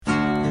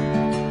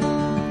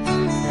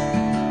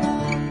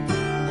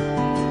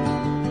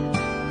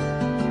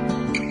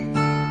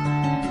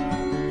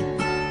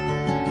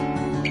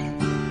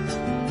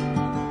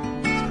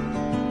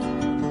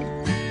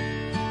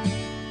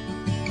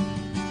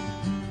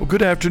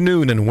Good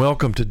afternoon and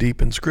welcome to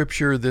Deep in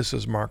Scripture. This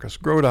is Marcus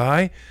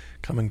Grodi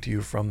coming to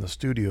you from the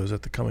studios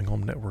at the Coming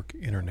Home Network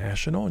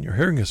International, and you're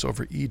hearing us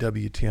over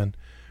EWTN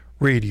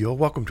Radio.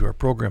 Welcome to our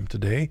program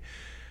today.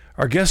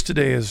 Our guest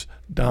today is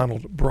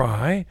Donald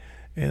Bry,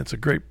 and it's a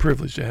great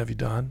privilege to have you,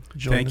 Don.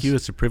 Thank you.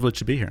 It's a privilege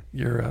to be here.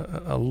 You're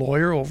a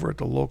lawyer over at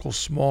the local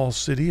small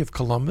city of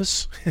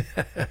Columbus.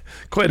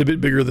 Quite a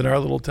bit bigger than our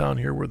little town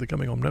here where the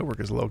Coming Home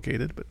Network is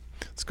located, but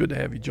it's good to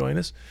have you join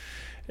us.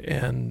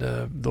 And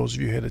those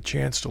of you who had a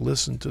chance to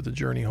listen to the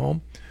journey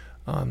home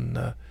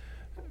on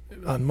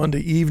Monday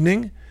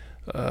evening,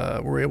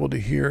 were able to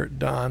hear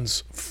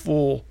Don's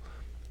full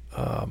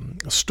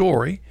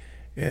story.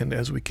 And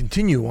as we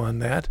continue on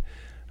that,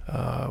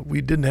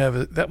 we didn't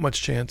have that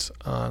much chance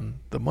on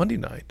the Monday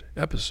night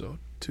episode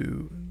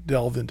to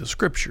delve into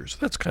Scripture. So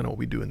that's kind of what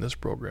we do in this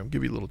program,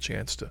 give you a little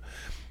chance to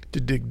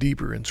dig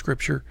deeper in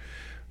Scripture.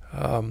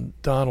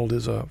 Donald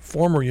is a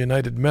former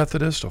United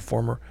Methodist, a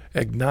former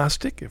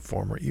agnostic, a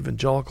former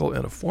evangelical,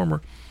 and a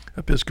former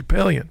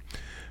Episcopalian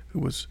who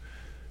was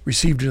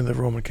received into the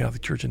Roman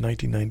Catholic Church in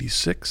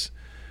 1996.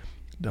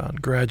 Don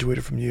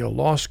graduated from Yale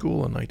Law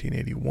School in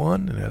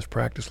 1981 and has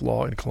practiced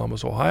law in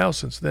Columbus, Ohio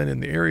since then in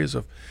the areas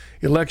of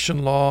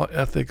election law,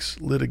 ethics,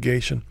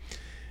 litigation,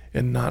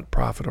 and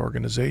not-profit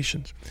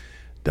organizations.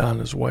 Don and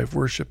his wife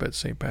worship at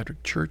St.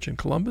 Patrick Church in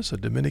Columbus, a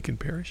Dominican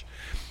parish.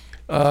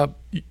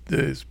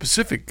 The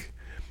specific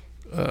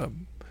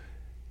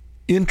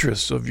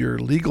interests of your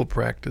legal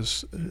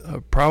practice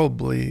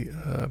probably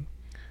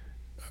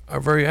are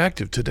very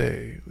active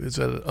today. Is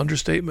that an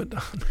understatement?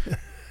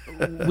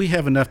 We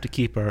have enough to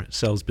keep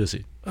ourselves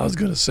busy. I was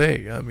going to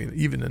say, I mean,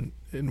 even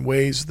in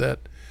ways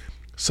that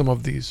some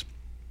of these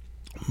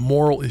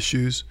moral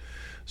issues,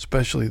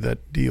 especially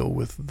that deal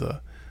with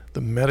the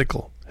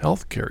medical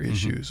health care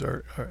issues,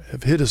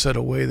 have hit us in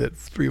a way that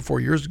 3 or 4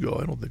 years ago,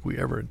 I don't think we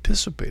ever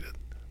anticipated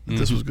that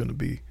this was going to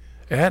be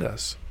at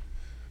us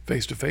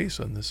face to face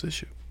on this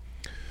issue.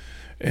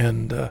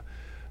 And,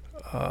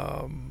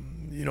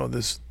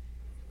 this,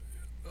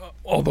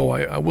 although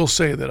I will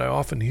say that I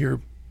often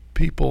hear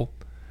people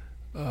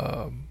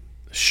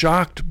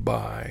shocked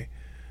by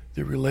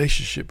the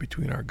relationship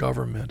between our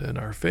government and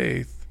our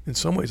faith. In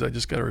some ways, I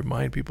just got to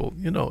remind people,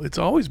 it's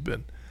always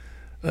been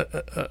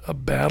a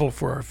battle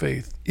for our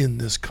faith in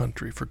this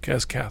country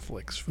as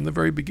Catholics from the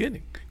very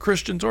beginning,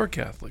 Christians or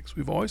Catholics.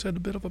 We've always had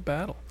a bit of a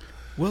battle.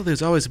 Well,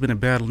 there's always been a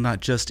battle,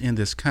 not just in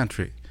this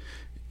country.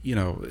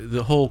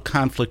 The whole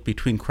conflict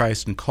between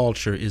Christ and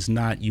culture is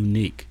not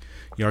unique.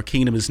 Our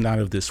kingdom is not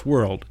of this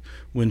world.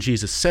 When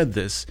Jesus said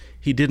this,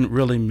 he didn't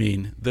really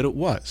mean that it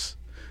was.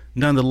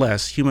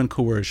 Nonetheless, human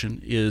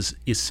coercion is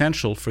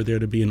essential for there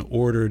to be an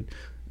ordered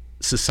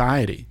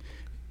society.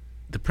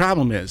 The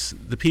problem is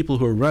the people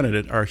who are running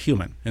it are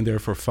human and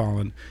therefore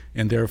fallen,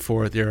 and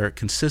therefore there are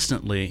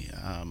consistently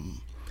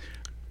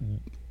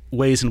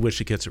ways in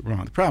which it gets it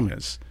wrong.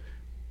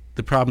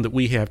 The problem that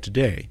we have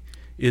today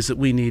is that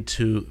we need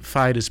to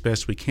fight as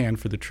best we can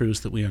for the truths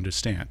that we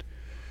understand.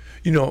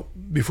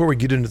 Before we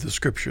get into the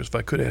Scriptures, if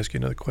I could ask you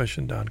another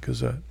question, Don,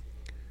 because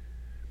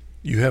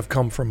you have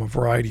come from a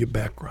variety of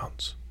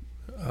backgrounds.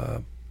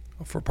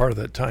 For part of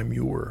that time,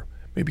 you were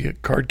maybe a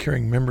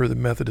card-carrying member of the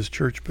Methodist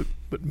Church, but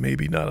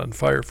maybe not on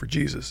fire for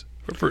Jesus.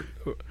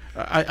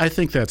 I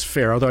think that's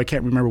fair, although I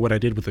can't remember what I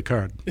did with the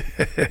card.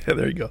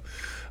 There you go.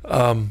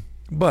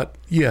 But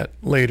yet,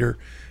 later,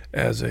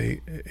 as a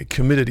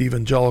committed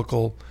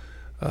evangelical,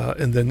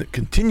 and then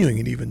continuing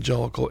an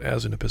evangelical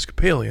as an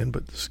Episcopalian,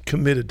 but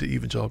committed to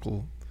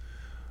evangelical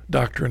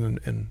doctrine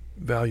and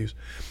values.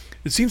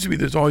 It seems to me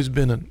there's always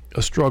been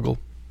a struggle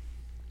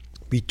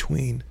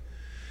between,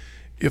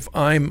 if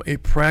I'm a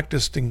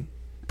practicing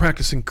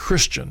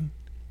Christian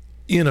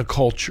in a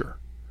culture,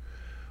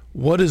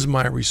 what is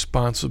my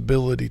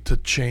responsibility to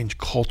change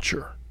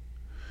culture?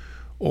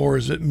 Or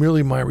is it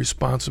merely my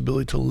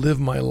responsibility to live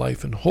my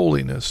life in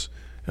holiness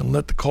and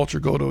let the culture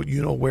go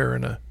to where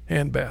in a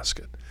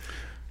handbasket?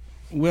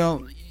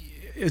 Well,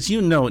 as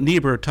you know,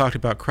 Niebuhr talked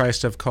about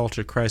Christ of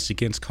culture, Christ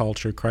against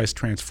culture, Christ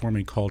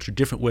transforming culture,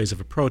 different ways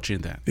of approaching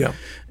that. Yeah.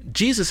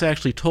 Jesus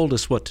actually told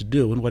us what to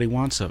do and what he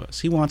wants of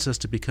us. He wants us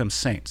to become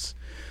saints.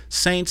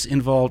 Saints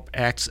involve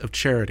acts of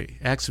charity.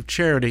 Acts of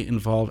charity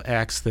involve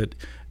acts that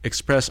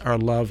express our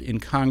love in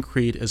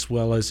concrete as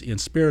well as in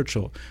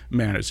spiritual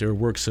manners. There are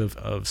works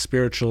of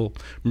spiritual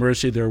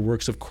mercy. There are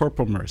works of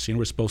corporal mercy, and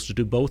we're supposed to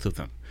do both of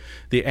them.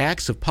 The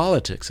acts of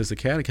politics, as the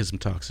Catechism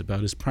talks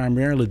about, is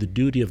primarily the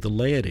duty of the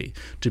laity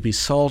to be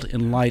salt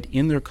and light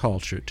in their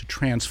culture, to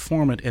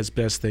transform it as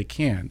best they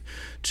can,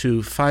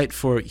 to fight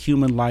for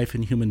human life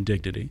and human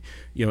dignity.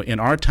 In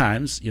our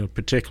times,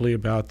 particularly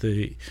about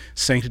the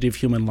sanctity of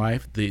human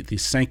life, the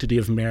sanctity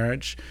of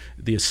marriage,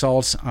 the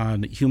assaults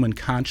on human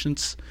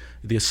conscience,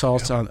 the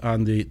assaults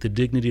on the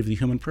dignity of the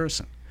human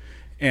person.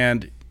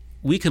 And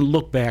we can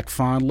look back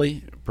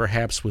fondly,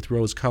 perhaps with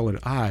rose-colored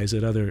eyes,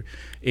 at other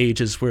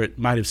ages where it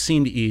might have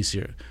seemed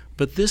easier.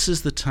 But this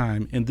is the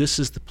time and this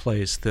is the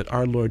place that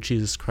our Lord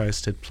Jesus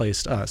Christ had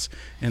placed us.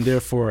 And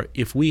therefore,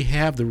 if we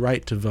have the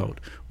right to vote,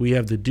 we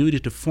have the duty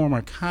to form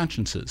our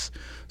consciences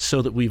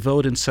so that we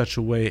vote in such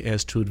a way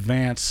as to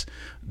advance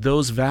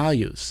those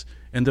values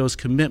and those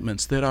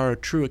commitments that are a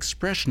true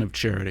expression of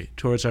charity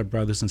towards our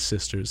brothers and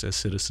sisters as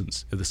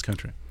citizens of this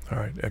country. All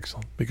right,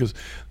 excellent. Because the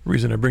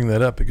reason I bring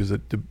that up is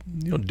that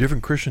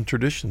different Christian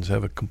traditions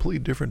have a completely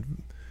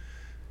different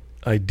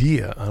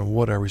idea on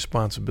what our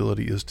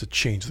responsibility is to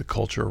change the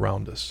culture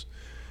around us.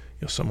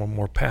 Some are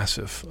more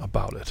passive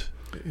about it.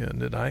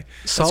 And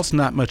salt's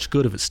not much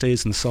good if it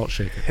stays in the salt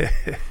shaker.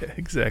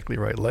 Exactly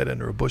right. Light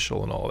under a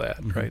bushel and all that,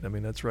 right? I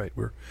mean, that's right.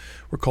 We're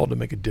called to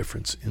make a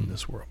difference in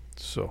this world.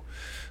 So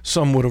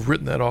some would have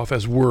written that off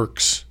as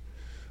works.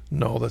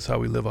 No, that's how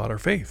we live out our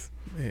faith.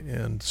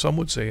 And some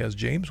would say, as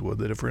James would,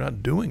 that if we're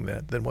not doing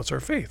that, then what's our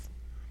faith?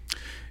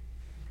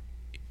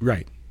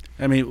 Right.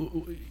 I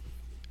mean,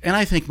 and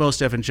I think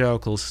most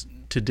evangelicals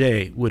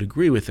today would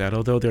agree with that,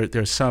 although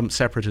there are some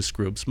separatist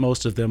groups.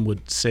 Most of them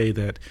would say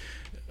that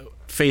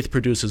faith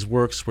produces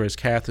works, whereas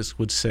Catholics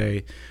would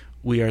say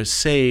we are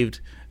saved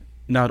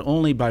not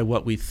only by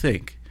what we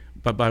think,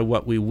 but by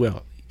what we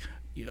will.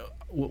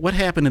 What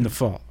happened in the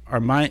fall? Our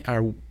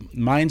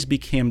minds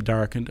became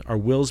darkened, our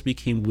wills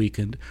became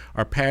weakened,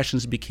 our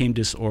passions became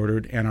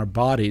disordered, and our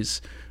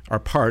bodies, our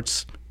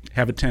parts,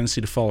 have a tendency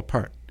to fall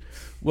apart.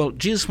 Well,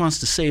 Jesus wants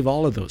to save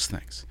all of those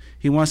things.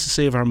 He wants to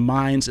save our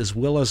minds as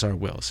well as our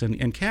wills.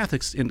 And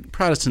Catholics and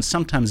Protestants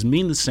sometimes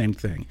mean the same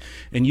thing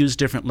and use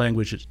different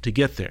language to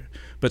get there.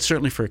 But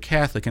certainly for a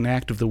Catholic, an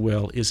act of the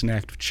will is an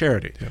act of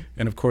charity. Yep.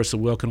 And of course, the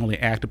will can only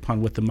act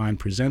upon what the mind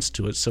presents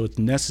to it. So it's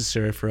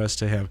necessary for us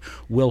to have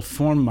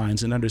well-formed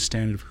minds and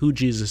understanding of who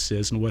Jesus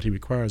is and what he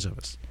requires of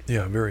us.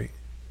 Yeah, very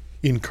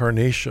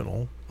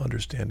incarnational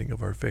understanding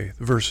of our faith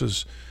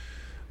versus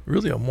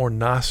really a more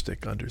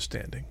Gnostic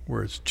understanding,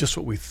 where it's just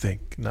what we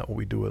think, not what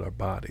we do with our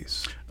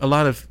bodies. A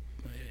lot of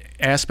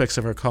aspects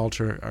of our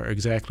culture are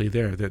exactly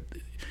there, that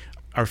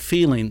our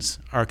feelings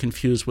are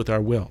confused with our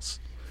wills.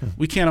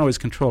 We can't always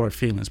control our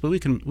feelings, but we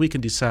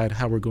can decide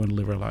how we're going to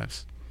live our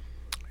lives.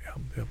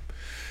 Yeah.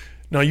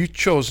 Now, you've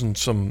chosen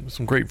some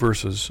great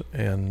verses,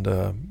 and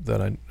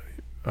that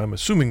I'm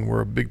assuming were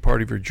a big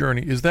part of your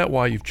journey. Is that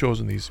why you've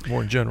chosen these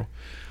more in general?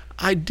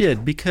 I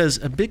did, because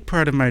a big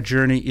part of my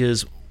journey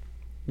is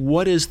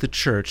what is the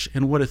church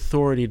and what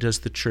authority does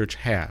the church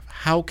have?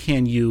 How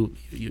can you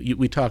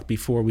we talked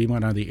before we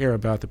went on the air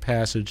about the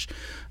passage,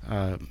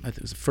 I think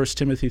it was 1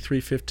 Timothy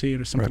 3:15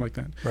 or something like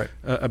that, right.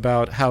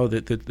 About how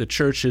the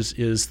church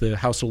is the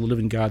household of the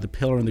living God, the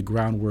pillar and the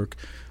groundwork,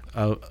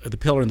 the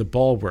pillar and the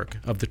bulwark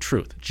of the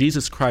truth.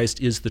 Jesus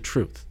Christ is the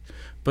truth.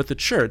 But the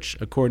church,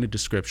 according to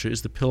Scripture,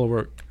 is the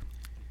pillar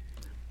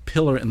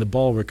and the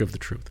bulwark of the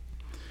truth.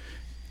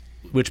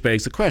 Which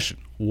begs the question,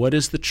 what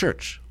is the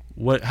church?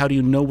 How do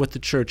you know what the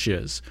church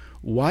is?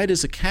 Why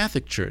does a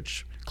Catholic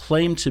church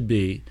claim to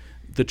be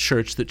the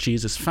church that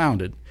Jesus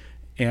founded?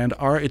 And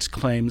are its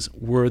claims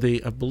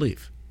worthy of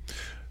belief?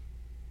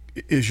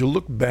 As you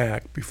look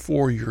back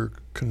before your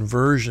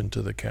conversion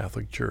to the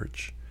Catholic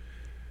Church,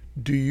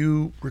 do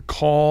you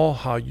recall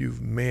how you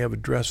may have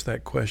addressed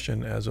that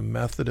question as a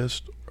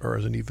Methodist or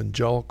as an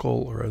evangelical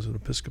or as an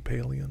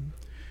Episcopalian?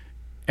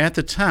 At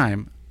the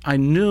time, I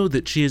knew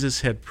that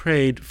Jesus had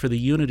prayed for the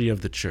unity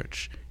of the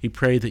church. He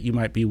prayed that you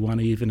might be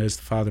one even as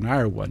the Father and I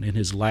are one in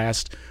his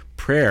last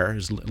prayer,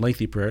 his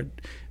lengthy prayer,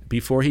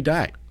 before he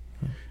died.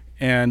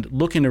 And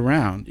looking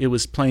around, it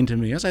was plain to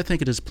me, as I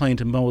think it is plain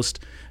to most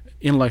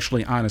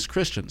intellectually honest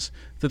Christians,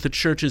 that the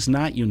church is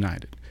not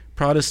united.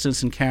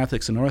 Protestants and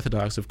Catholics and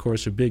Orthodox, of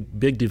course, are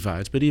big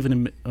divides, but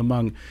even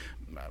among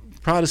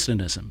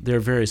Protestantism, there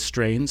are various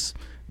strains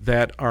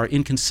that are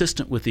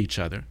inconsistent with each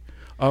other,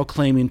 all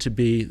claiming to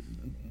be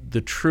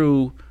the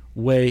true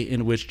way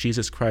in which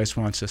Jesus Christ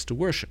wants us to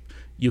worship.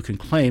 You can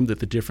claim that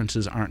the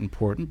differences aren't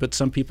important, but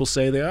some people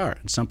say they are,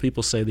 and some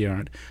people say they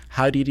aren't.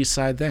 How do you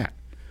decide that?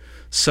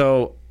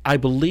 So I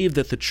believe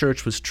that the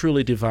church was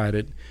truly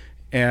divided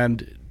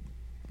and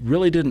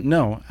really didn't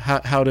know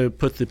how to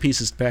put the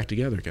pieces back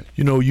together again.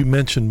 You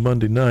mentioned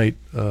Monday night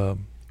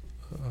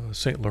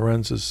St.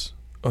 Lorenz's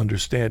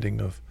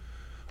understanding of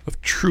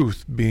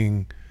truth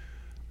being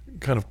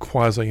kind of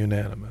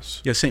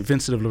quasi-unanimous. Yes, St.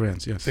 Vincent of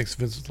Lawrence, yes. St.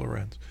 Vincent of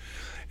Lawrence.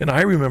 And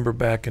I remember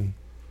back in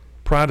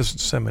Protestant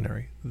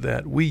seminary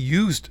that we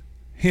used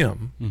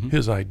him,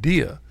 his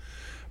idea,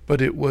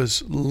 but it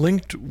was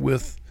linked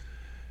with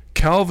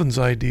Calvin's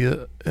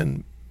idea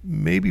and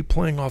maybe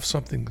playing off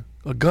something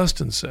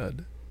Augustine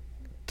said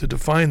to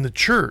define the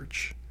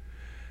church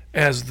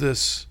as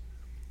this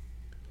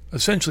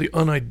essentially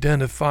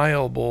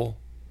unidentifiable,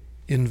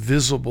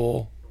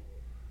 invisible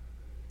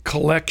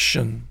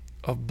collection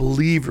of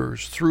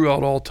believers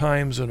throughout all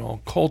times and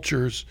all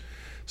cultures,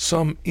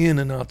 some in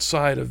and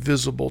outside a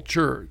visible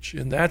church.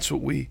 And that's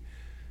what we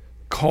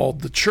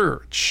called the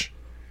church.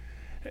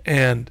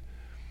 And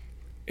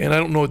I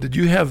don't know, did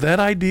you have that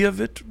idea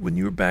of it when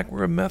you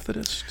were a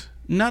Methodist?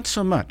 Not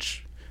so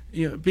much,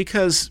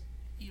 because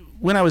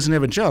when I was an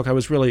evangelical, I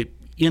was really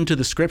into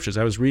the scriptures.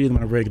 I was reading them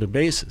on a regular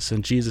basis,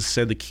 and Jesus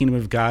said the kingdom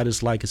of God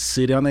is like a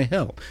city on a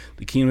hill.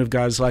 The kingdom of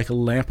God is like a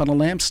lamp on a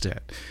lampstand.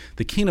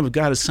 The kingdom of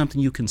God is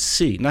something you can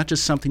see, not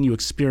just something you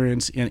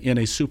experience in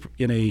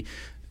a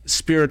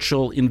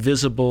spiritual,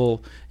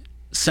 invisible,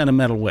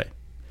 sentimental way.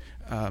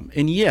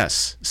 And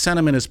yes,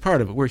 sentiment is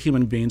part of it. We're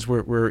human beings.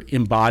 We're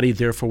embodied,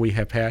 therefore we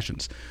have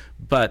passions.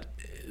 But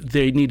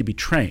they need to be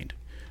trained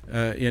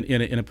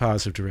in a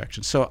positive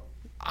direction. So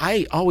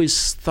I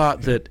always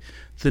thought that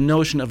the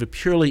notion of a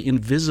purely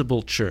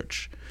invisible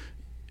church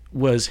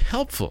was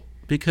helpful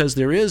because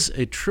there is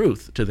a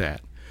truth to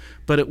that,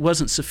 but it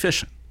wasn't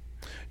sufficient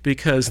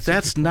because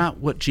that's not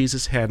what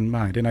Jesus had in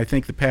mind. And I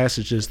think the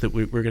passages that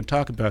we're going to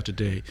talk about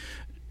today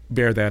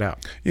bear that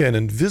out. Yeah, an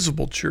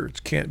invisible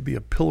church can't be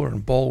a pillar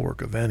and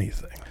bulwark of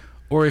anything.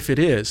 Or if it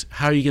is,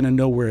 how are you going to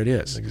know where it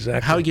is?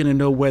 Exactly. How are you going to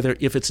know whether,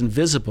 if it's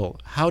invisible,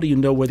 how do you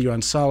know whether you're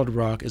on solid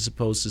rock as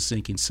opposed to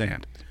sinking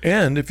sand?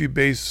 And if you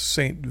base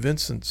St.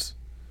 Vincent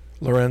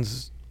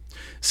Lorenz...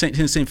 St.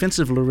 Vincent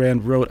of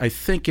Lorraine wrote, I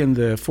think in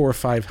the 400s or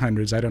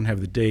 500s, I don't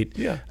have the date,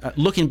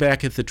 looking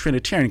back at the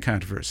Trinitarian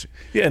controversy.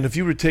 Yeah, and if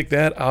you were to take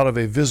that out of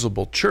a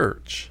visible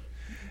church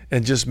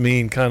and just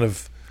mean kind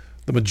of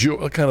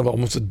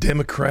almost a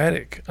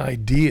democratic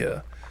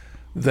idea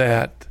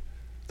that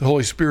the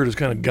Holy Spirit is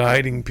kind of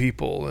guiding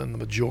people and the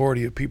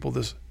majority of people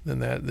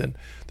then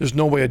there's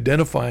no way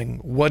identifying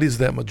what is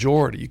that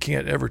majority. You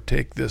can't ever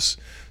take this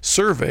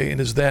survey and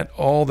is that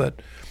all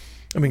that,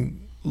 I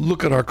mean,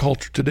 look at our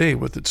culture today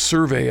with its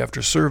survey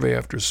after survey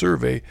after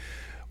survey.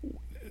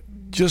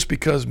 Just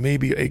because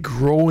maybe a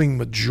growing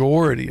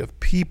majority of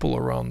people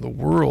around the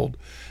world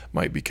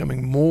might be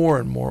becoming more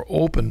and more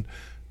open,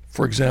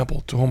 for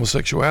example, to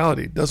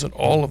homosexuality, doesn't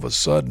all of a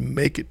sudden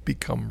make it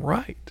become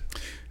right.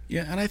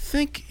 Yeah, and I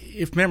think,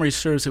 if memory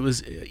serves, it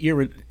was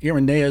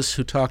Irenaeus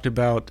who talked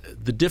about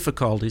the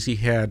difficulties he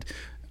had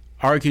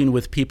arguing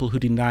with people who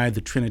denied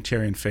the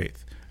Trinitarian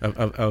faith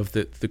of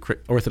the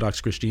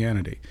Orthodox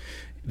Christianity.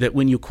 That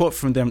when you quote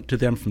to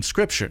them from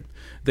Scripture,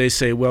 they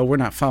say, well, we're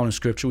not following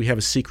Scripture, we have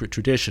a secret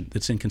tradition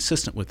that's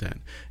inconsistent with that.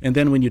 And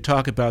then when you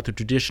talk about the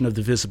tradition of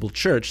the visible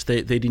church,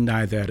 they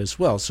deny that as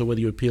well. So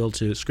whether you appeal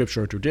to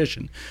Scripture or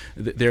tradition,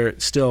 they're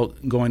still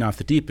going off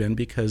the deep end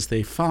because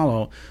they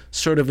follow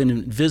sort of an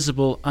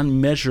invisible,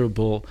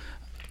 unmeasurable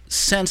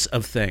sense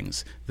of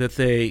things that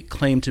they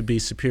claim to be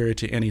superior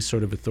to any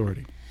sort of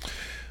authority.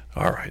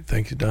 All right,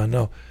 thank you, Don.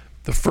 Now,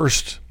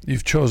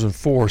 you've chosen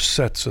 4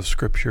 sets of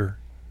Scripture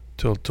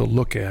to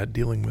look at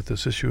dealing with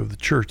this issue of the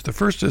church. The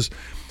first is,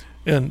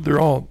 and they're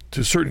all to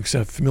a certain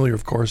extent familiar,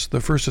 of course,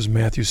 the first is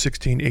Matthew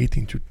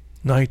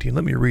 16:18-19.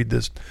 Let me read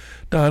this,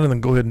 Don, and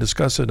then go ahead and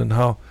discuss it and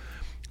how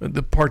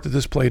the part that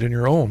this played in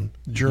your own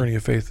journey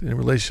of faith in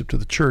relationship to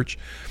the church.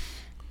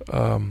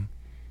 And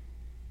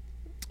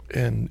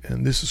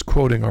this is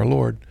quoting our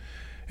Lord.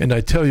 And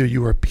I tell you,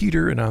 you are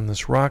Peter, and on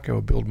this rock I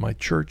will build my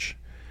church,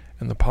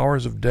 and the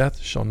powers of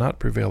death shall not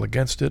prevail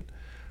against it.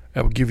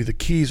 I will give you the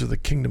keys of the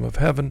kingdom of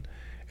heaven,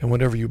 and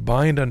whatever you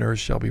bind on earth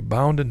shall be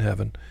bound in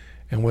heaven,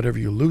 and whatever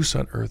you loose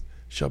on earth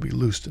shall be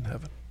loosed in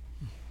heaven.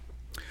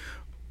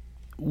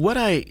 What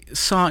I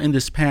saw in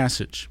this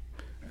passage,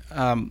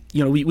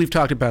 we've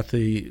talked about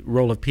the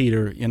role of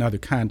Peter in other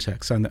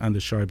contexts on the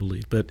show, I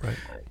believe, but right.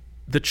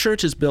 The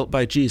church is built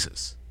by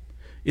Jesus.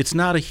 It's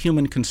not a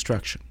human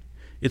construction.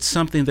 It's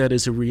something that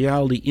is a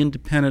reality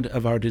independent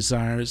of our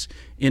desires,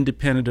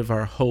 independent of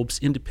our hopes,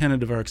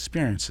 independent of our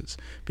experiences,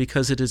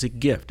 because it is a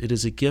gift. It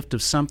is a gift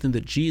of something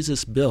that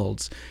Jesus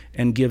builds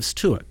and gives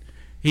to it.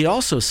 He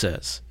also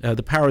says,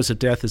 the powers of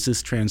death is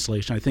this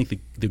translation. I think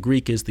the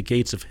Greek is the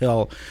gates of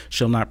hell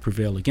shall not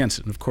prevail against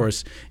it. And of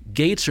course,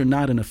 gates are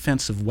not an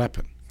offensive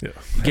weapon. Yeah.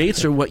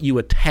 Gates are what you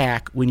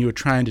attack when you are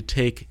trying to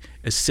take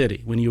a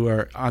city, when you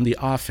are on the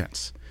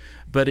offense.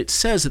 But it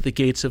says that the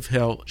gates of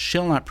hell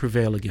shall not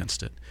prevail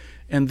against it.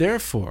 And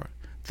therefore,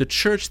 the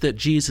church that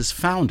Jesus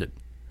founded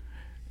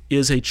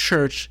is a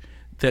church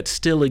that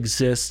still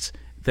exists,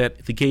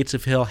 that the gates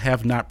of hell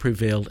have not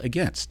prevailed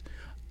against.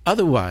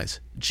 Otherwise,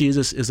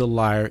 Jesus is a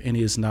liar and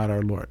he is not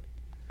our Lord.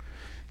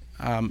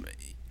 I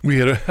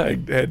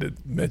had to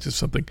mention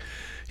something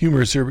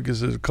humorous here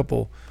because there's a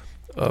couple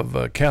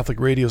of Catholic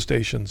radio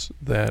stations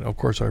that, of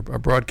course, are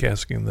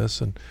broadcasting this.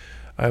 And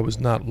I was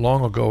not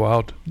long ago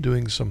out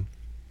doing some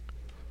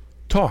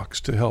talks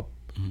to help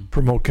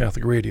promote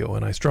Catholic radio,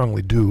 and I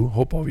strongly do.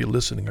 Hope all of you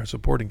listening are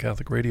supporting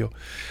Catholic radio.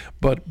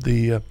 But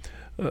the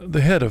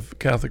head of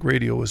Catholic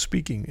radio was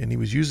speaking, and he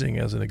was using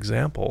as an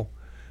example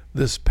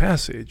this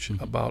passage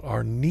about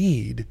our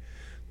need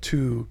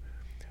to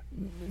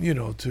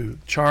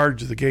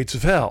charge the gates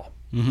of hell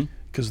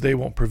because they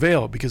won't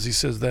prevail. Because he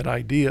says that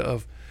idea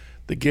of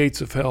the gates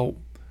of hell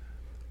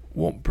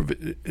won't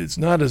prevail. It's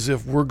not as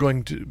if we're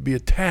going to be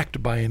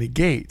attacked by any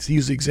gates. He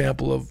used the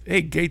example of,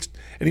 hey, gates,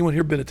 anyone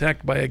here been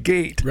attacked by a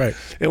gate? Right.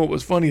 And what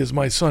was funny is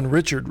my son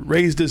Richard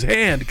raised his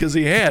hand because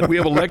we have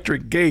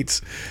electric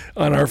gates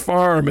on our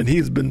farm, and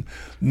he's been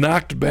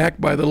knocked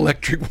back by the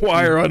electric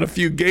wire on a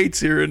few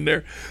gates here and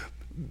there.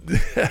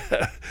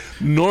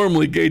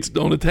 Normally gates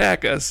don't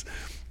attack us,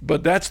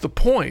 but that's the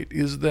point,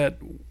 is that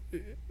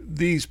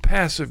these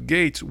passive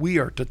gates we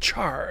are to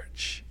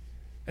charge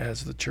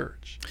as the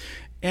church.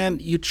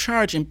 And you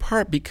charge in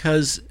part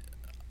because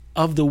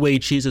of the way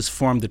Jesus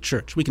formed the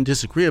church. We can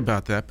disagree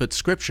about that, but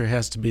Scripture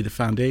has to be the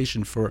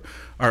foundation for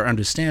our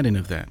understanding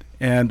of that.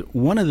 And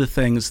one of the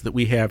things that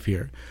we have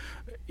here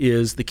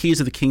is the keys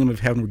of the kingdom of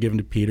heaven were given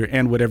to Peter,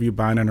 and whatever you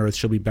bind on earth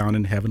shall be bound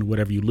in heaven,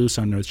 whatever you loose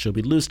on earth shall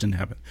be loosed in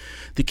heaven.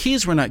 The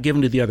keys were not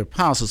given to the other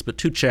apostles, but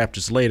 2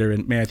 chapters later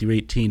in Matthew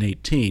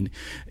 18:18,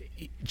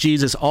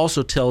 Jesus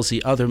also tells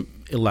the other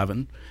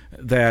 11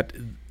 that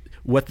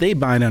what they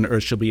bind on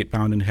earth shall be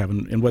bound in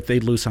heaven, and what they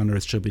loose on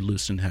earth shall be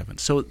loosed in heaven.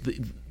 So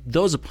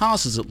those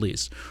apostles, at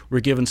least, were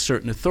given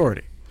certain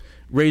authority.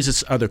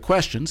 Raises other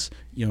questions.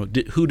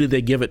 Who did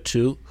they give it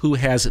to? Who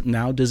has it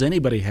now? Does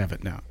anybody have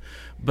it now?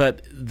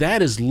 But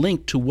that is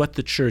linked to what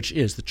the church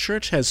is. The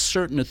church has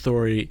certain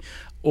authority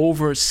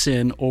over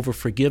sin, over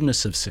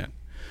forgiveness of sin.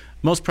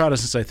 Most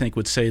Protestants, I think,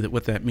 would say that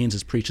what that means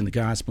is preaching the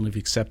gospel. And if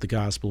you accept the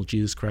gospel of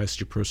Jesus Christ as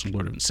your personal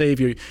Lord and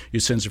Savior, your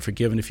sins are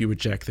forgiven. If you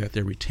reject that,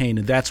 they're retained.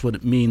 And that's what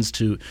it means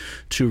to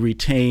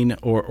retain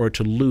or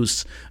to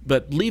loose.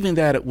 But leaving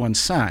that at one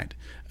side,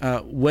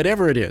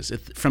 whatever it is,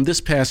 from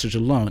this passage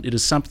alone, it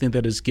is something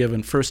that is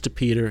given first to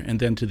Peter and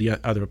then to the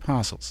other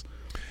apostles.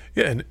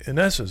 Yeah, and in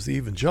essence, the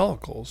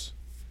evangelicals,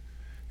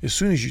 as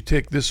soon as you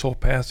take this whole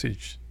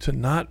passage to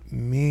not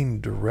mean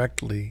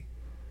directly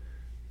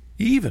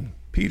even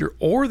Peter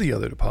or the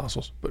other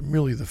apostles, but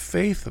merely the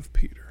faith of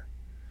Peter,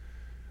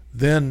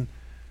 then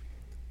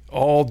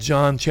all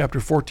John chapter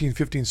 14,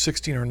 15,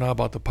 16 are not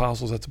about the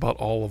apostles. That's about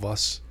all of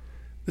us.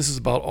 This is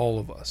about all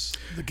of us.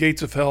 The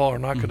gates of hell are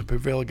not going to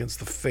prevail against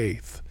the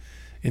faith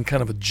in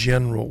kind of a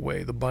general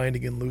way. The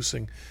binding and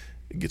loosing,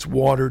 it gets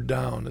watered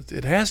down.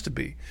 It has to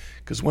be,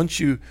 because once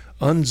you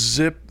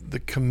unzip the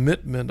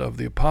commitment of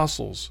the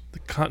apostles, the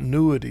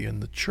continuity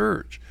in the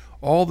church,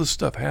 all this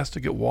stuff has to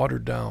get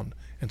watered down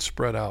and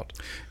spread out.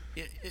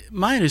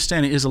 My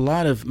understanding is a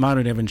lot of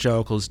modern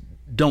evangelicals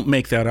don't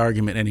make that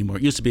argument anymore.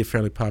 It used to be a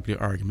fairly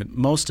popular argument.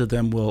 Most of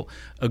them will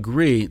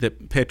agree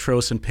that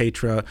Petros and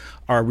Petra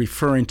are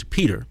referring to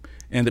Peter,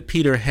 and that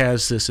Peter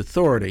has this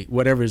authority,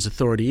 whatever his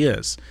authority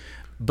is,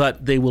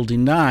 but they will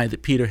deny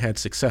that Peter had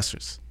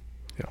successors.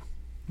 Yeah,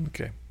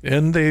 okay.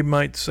 And they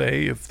might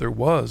say if there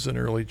was an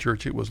early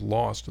church, it was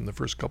lost in the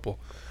first couple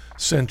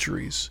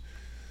centuries.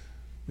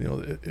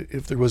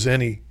 If there was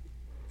any,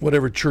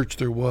 whatever church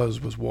there was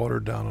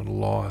watered down and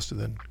lost,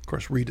 and then, of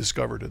course,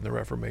 rediscovered in the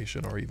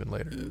Reformation or even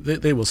later.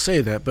 They will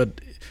say that,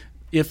 but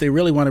if they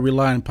really want to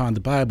rely upon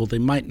the Bible, they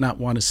might not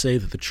want to say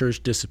that the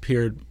church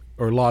disappeared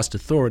or lost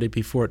authority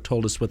before it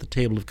told us what the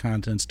table of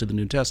contents to the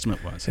New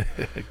Testament was.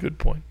 Good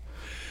point.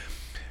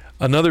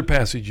 Another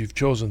passage you've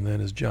chosen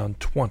then is John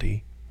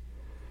 20,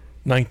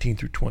 19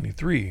 through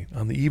 23.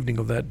 On the evening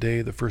of that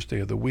day, the first day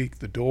of the week,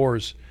 the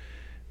doors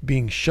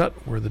being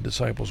shut where the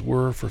disciples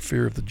were for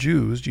fear of the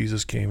Jews,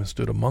 Jesus came and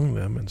stood among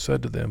them and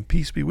said to them,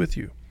 "Peace be with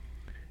you."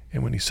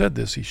 And when he said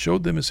this, he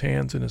showed them his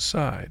hands and his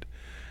side.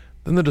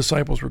 Then the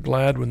disciples were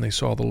glad when they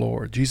saw the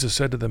Lord. Jesus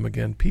said to them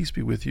again, "Peace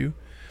be with you.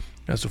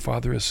 As the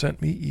Father has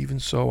sent me, even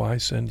so I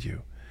send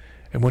you."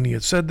 And when he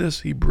had said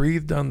this, he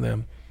breathed on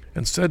them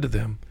and said to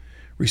them,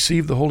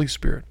 "Receive the Holy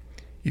Spirit.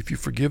 If you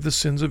forgive the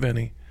sins of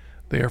any,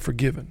 they are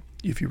forgiven.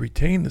 If you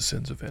retain the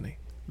sins of any,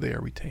 they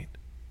are retained."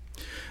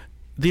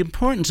 The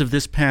importance of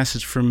this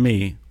passage for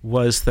me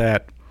was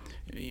that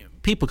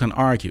people can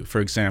argue. For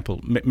example,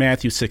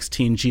 Matthew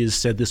 16, Jesus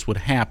said this would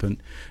happen,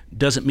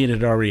 doesn't mean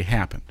it already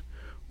happened.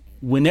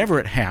 Whenever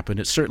it happened,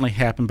 it certainly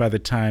happened by the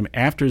time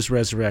after his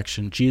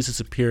resurrection. Jesus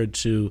appeared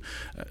to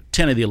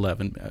 10 of the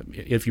 11.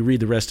 If you read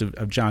the rest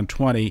of John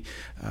 20,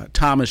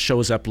 Thomas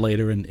shows up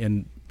later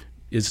and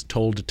is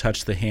told to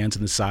touch the hands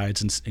and the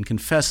sides and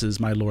confesses,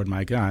 "My Lord,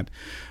 my God."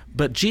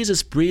 But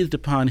Jesus breathed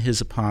upon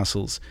his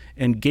apostles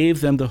and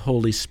gave them the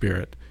Holy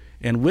Spirit.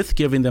 And with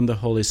giving them the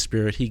Holy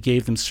Spirit, he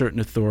gave them certain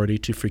authority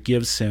to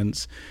forgive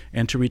sins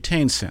and to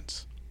retain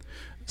sins.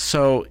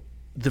 So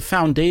the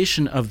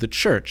foundation of the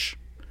church,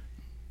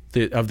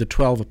 of the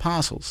 12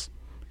 apostles,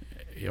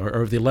 or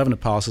of the 11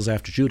 apostles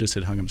after Judas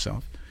had hung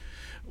himself,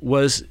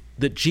 was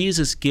that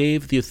Jesus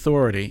gave the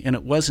authority, and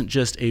it wasn't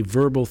just a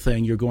verbal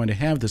thing, you're going to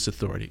have this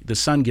authority. The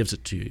Son gives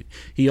it to you.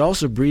 He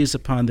also breathes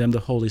upon them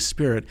the Holy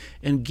Spirit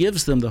and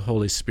gives them the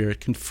Holy Spirit,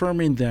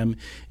 confirming them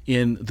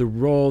in the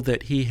role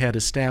that he had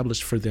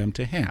established for them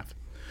to have.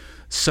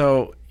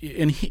 So,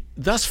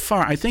 thus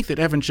far, I think that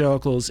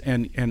evangelicals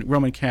and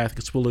Roman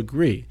Catholics will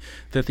agree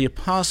that the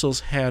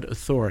apostles had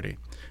authority.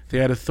 They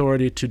had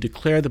authority to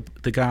declare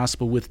the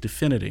gospel with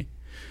divinity.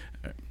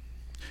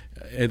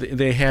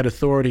 They had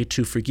authority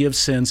to forgive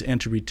sins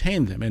and to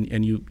retain them.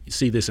 And you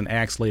see this in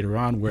Acts later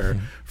on where,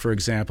 for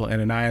example,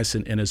 Ananias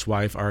and his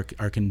wife are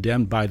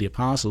condemned by the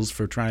apostles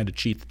for trying to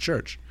cheat the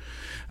church.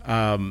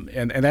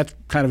 And that's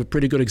kind of a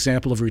pretty good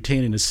example of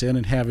retaining a sin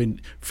and having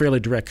fairly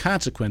direct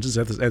consequences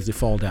as they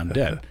fall down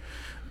dead.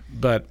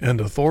 And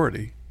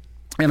authority.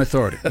 And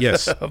authority,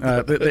 yes.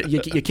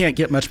 You can't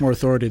get much more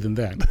authority than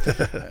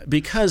that.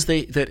 Because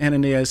that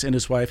Ananias and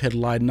his wife had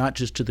lied not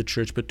just to the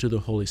church but to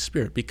the Holy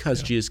Spirit,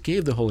 because Jesus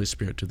gave the Holy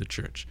Spirit to the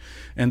church.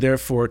 And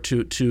therefore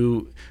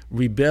to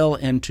rebel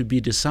and to be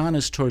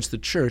dishonest towards the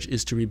church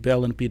is to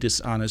rebel and be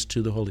dishonest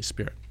to the Holy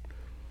Spirit.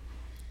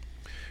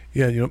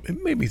 Yeah,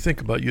 it made me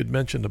think about, you had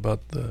mentioned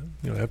about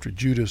after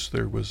Judas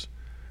there was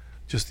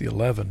just the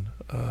 11,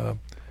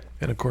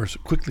 and of course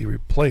quickly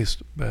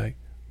replaced by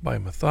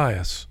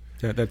Matthias.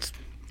 Yeah, that's...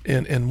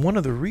 And one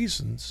of the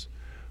reasons,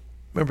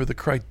 remember, the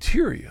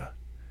criteria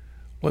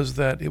was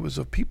that it was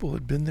of people who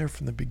had been there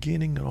from the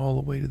beginning and all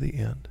the way to the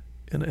end.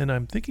 And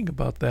I'm thinking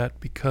about that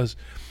because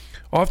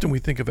often we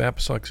think of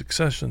apostolic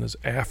succession as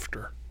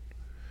after,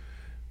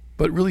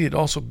 but really it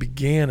also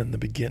began in the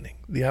beginning.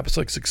 The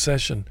apostolic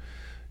succession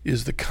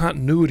is the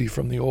continuity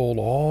from the old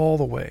all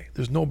the way.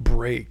 There's no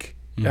break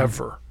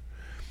ever.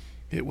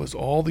 It was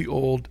all the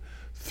old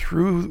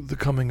through the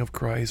coming of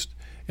Christ.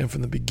 And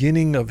from the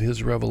beginning of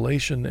his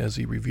revelation, as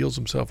he reveals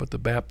himself at the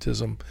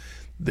baptism,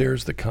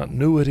 there's the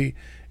continuity,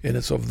 and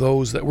it's of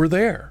those that were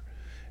there.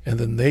 And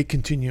then they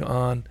continue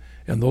on,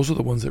 and those are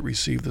the ones that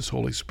receive this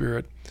Holy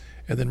Spirit,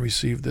 and then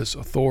receive this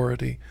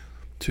authority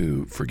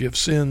to forgive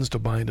sins, to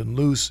bind and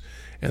loose,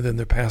 and then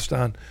they're passed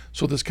on.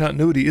 So this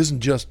continuity isn't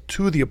just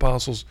to the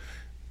apostles,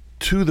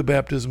 to the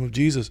baptism of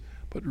Jesus,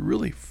 but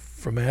really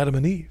from Adam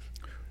and Eve.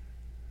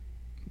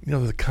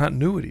 The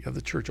continuity of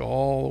the church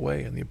all the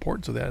way, and the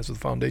importance of that as the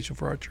foundation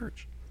for our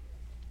church.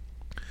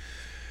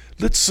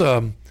 Let's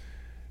we're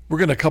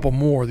going to a couple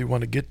more that we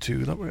want to get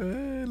to.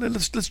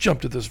 Let's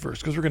jump to this verse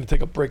because we're going to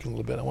take a break a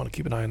little bit. I want to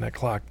keep an eye on that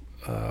clock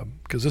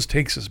because this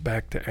takes us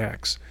back to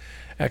Acts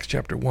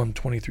chapter 1,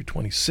 20 through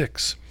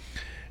 26.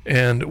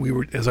 And we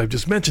were, as I was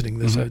just mentioning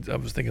this, I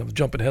was thinking of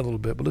jumping ahead a little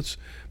bit, but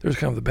there's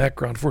kind of the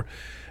background for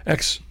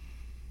Acts.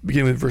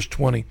 Beginning with verse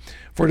 20,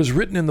 for it is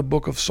written in the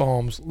book of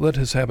Psalms, let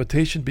his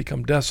habitation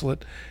become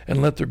desolate,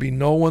 and let there be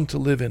no one to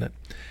live in it.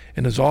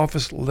 And his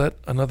office let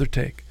another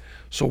take.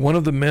 So one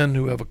of the men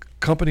who have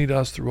accompanied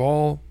us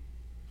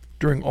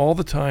during all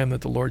the time that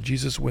the Lord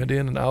Jesus went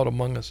in and out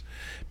among us,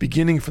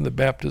 beginning from the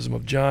baptism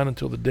of John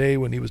until the day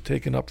when he was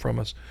taken up from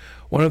us,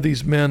 one of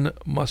these men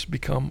must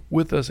become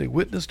with us a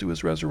witness to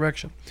his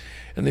resurrection.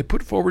 And they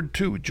put forward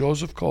two,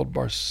 Joseph called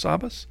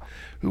Barsabbas,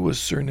 who was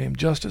surnamed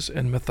Justus,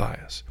 and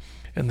Matthias.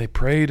 And they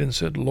prayed and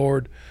said,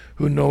 Lord,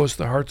 who knowest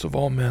the hearts of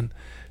all men,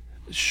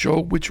 show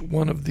which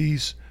one of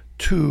these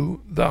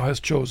two thou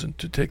hast chosen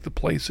to take the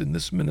place in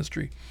this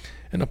ministry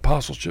and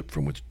apostleship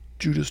from which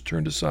Judas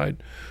turned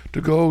aside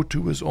to go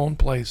to his own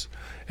place.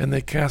 And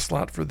they cast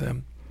lot for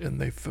them,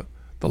 and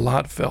the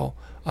lot fell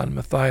on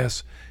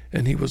Matthias,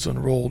 and he was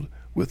enrolled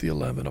with the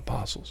 11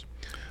 apostles.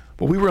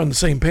 But we were on the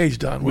same page,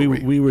 Don, weren't we?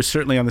 We were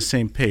certainly on the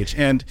same page.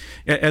 And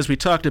as we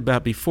talked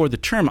about before, the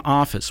term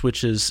office,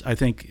 which is, I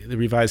think, the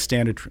Revised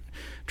Standard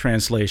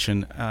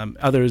Translation,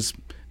 others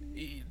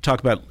talk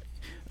about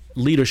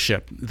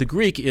leadership. The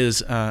Greek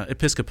is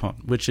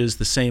episkopon, which is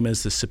the same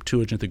as the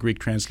Septuagint, the Greek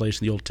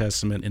translation of the Old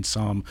Testament in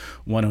Psalm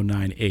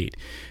 109:8.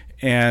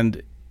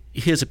 And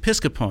his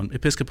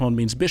episkopon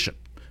means bishop.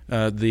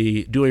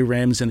 The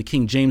Douay-Rheims and the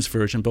King James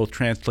Version both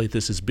translate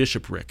this as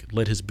bishopric.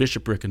 Let his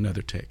bishopric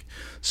another take.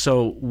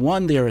 So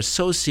one, they are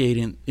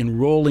associating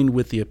enrolling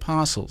with the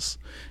apostles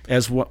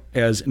as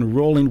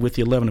enrolling with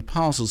the 11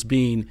 apostles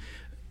being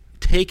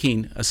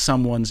taking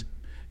someone's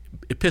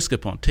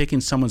episkopon,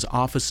 taking someone's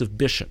office of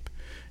bishop.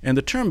 And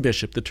the term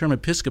bishop, the term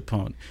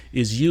episkopon,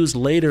 is used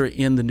later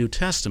in the New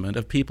Testament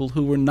of people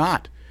who were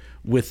not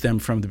with them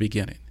from the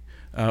beginning.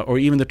 Or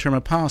even the term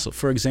apostle.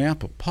 For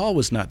example, Paul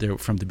was not there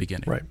from the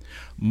beginning. Right.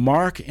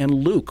 Mark and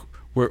Luke,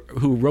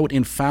 who wrote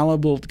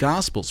infallible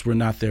gospels, were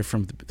not there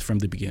from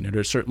the beginning,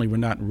 or certainly were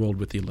not enrolled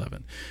with the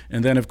 11.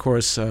 And then, of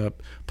course,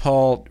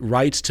 Paul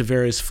writes to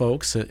various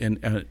folks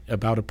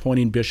about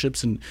appointing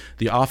bishops and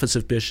the office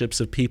of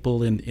bishops of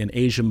people in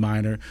Asia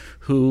Minor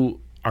who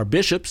are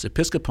bishops,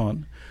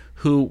 episkopon,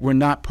 who were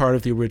not part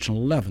of the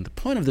original 11. The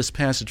point of this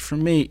passage for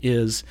me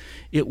is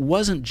it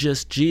wasn't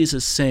just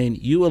Jesus saying,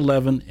 you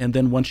 11, and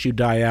then once you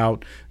die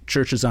out,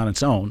 church is on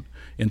its own,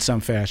 in some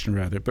fashion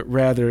rather, but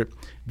rather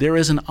there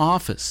is an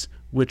office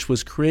which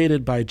was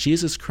created by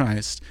Jesus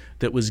Christ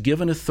that was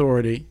given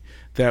authority,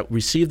 that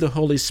received the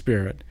Holy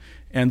Spirit,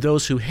 and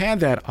those who had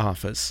that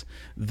office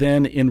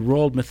then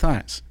enrolled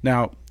Matthias.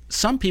 Now,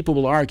 some people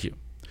will argue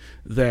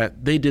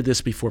that they did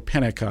this before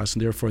Pentecost,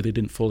 and therefore they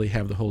didn't fully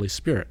have the Holy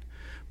Spirit.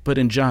 But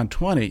in John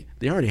 20,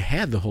 they already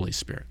had the Holy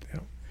Spirit.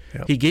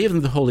 Yeah. He gave them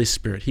the Holy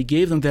Spirit. He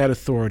gave them that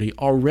authority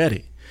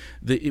already.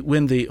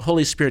 When the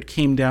Holy Spirit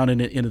came down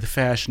in the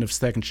fashion of the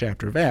second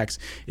chapter of Acts,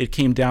 it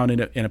came down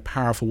in a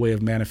powerful way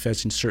of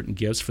manifesting certain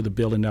gifts for the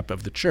building up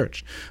of the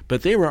church.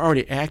 But they were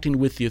already acting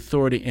with the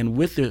authority and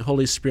with the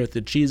Holy Spirit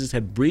that Jesus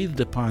had breathed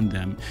upon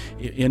them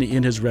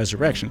in his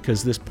resurrection,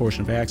 because this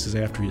portion of Acts is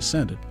after he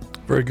ascended.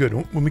 Very good.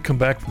 When we come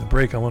back from the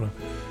break, I want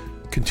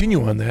to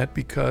continue on that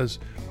because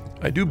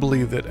I do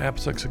believe that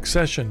apostolic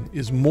succession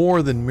is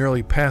more than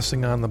merely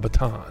passing on the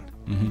baton.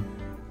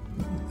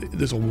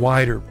 There's a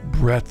wider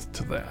breadth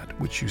to that,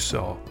 which you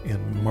saw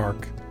in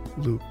Mark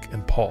Luke,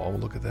 and Paul. We'll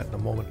look at that in a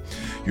moment.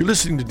 You're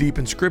listening to Deep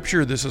in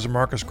Scripture. This is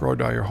Marcus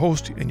Grodi, your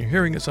host, and you're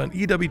hearing us on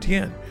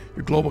EWTN,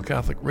 your Global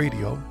Catholic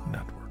Radio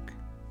Network.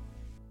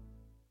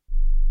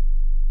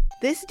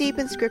 This Deep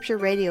in Scripture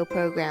radio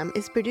program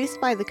is produced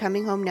by the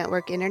Coming Home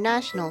Network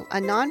International, a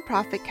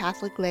non-profit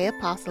Catholic lay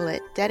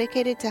apostolate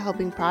dedicated to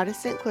helping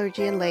Protestant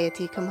clergy and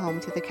laity come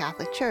home to the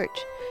Catholic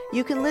Church.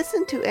 You can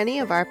listen to any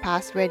of our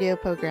past radio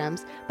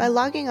programs by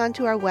logging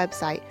onto our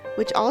website,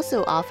 which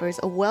also offers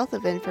a wealth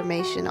of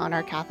information on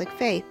our Catholic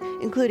faith,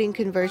 including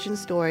conversion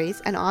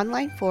stories, an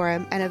online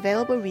forum, and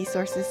available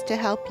resources to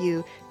help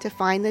you to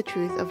find the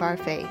truth of our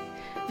faith.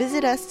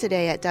 Visit us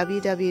today at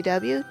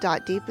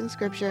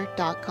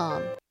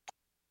www.deepinscripture.com.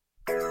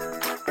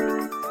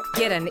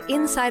 Get an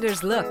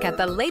insider's look at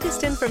the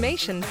latest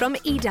information from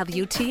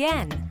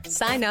EWTN.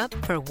 Sign up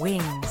for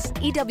Wings,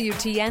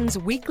 EWTN's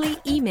weekly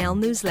email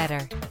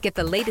newsletter. Get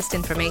the latest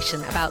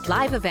information about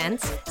live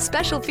events,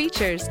 special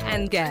features,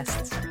 and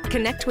guests.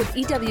 Connect with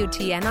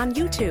EWTN on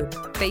YouTube,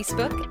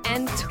 Facebook,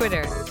 and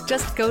Twitter.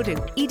 Just go to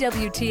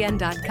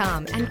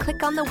EWTN.com and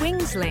click on the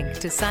Wings link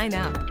to sign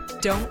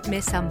up. Don't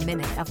miss a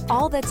minute of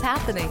all that's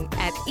happening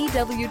at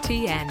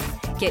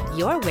EWTN. Get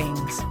your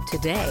wings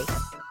today.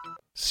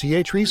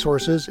 CH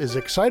Resources is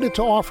excited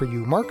to offer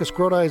you Marcus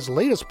Grodi's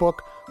latest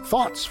book,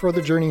 Thoughts for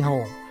the Journey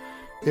Home.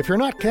 If you're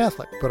not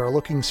Catholic but are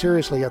looking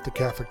seriously at the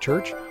Catholic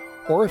Church,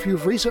 or if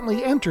you've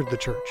recently entered the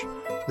Church,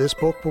 this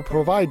book will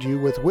provide you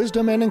with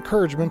wisdom and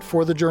encouragement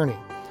for the journey.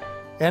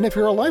 And if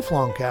you're a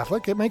lifelong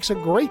Catholic, it makes a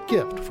great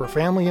gift for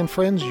family and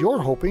friends you're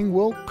hoping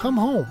will come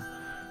home.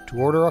 To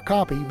order a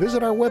copy,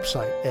 visit our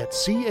website at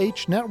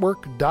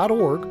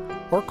chnetwork.org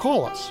or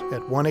call us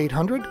at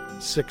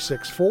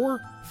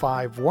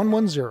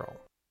 1-800-664-5110.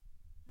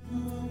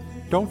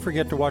 Don't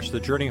forget to watch the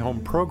Journey Home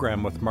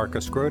program with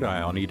Marcus Grodi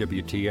on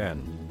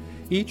EWTN.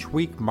 Each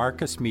week,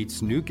 Marcus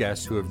meets new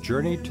guests who have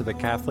journeyed to the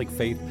Catholic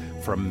faith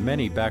from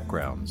many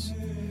backgrounds.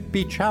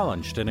 Be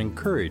challenged and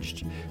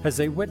encouraged as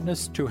they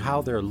witness to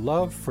how their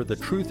love for the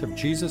truth of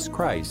Jesus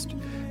Christ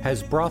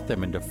has brought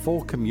them into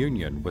full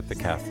communion with the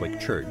Catholic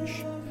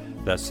Church.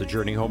 That's the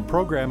Journey Home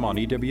program on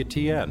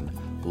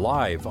EWTN,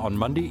 live on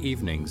Monday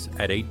evenings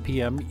at 8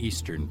 p.m.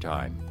 Eastern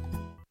Time.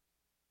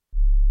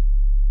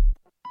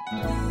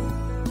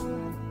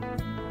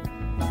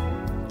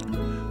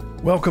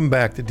 Welcome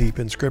back to Deep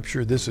in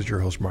Scripture. This is your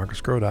host, Marcus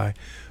Grodi,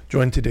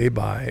 joined today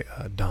by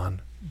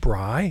Don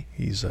Bry.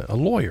 He's a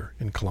lawyer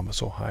in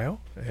Columbus, Ohio,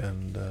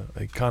 and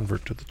a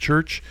convert to the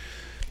church.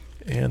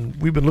 And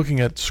we've been looking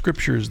at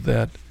scriptures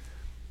that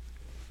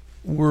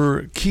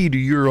were key to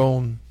your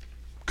own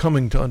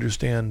coming to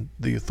understand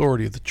the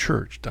authority of the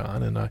church,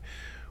 Don. And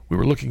we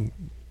were looking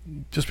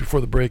just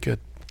before the break at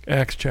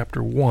Acts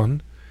chapter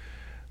 1,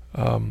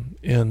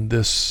 and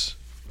this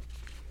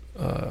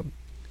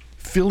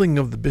filling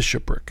of the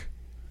bishopric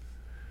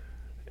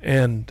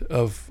and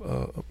of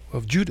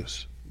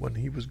Judas when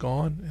he was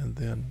gone, and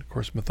then of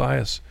course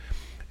Matthias.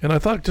 And I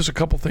thought just a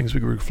couple things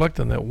we could reflect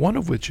on that. One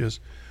of which is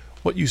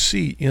what you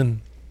see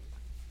in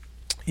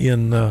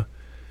a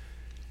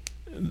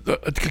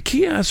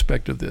key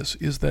aspect of this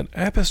is that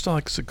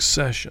apostolic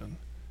succession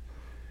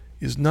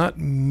is not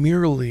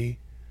merely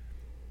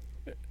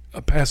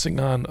a passing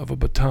on of a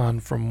baton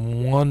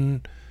from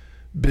one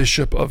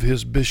bishop of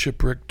his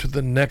bishopric to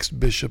the next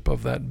bishop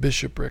of that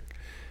bishopric,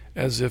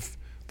 as if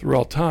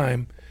throughout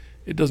time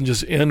it doesn't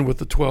just end with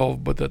the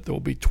 12, but that there will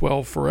be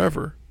 12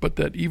 forever, but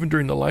that even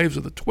during the lives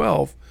of the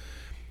 12,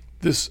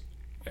 this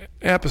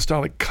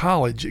apostolic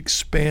college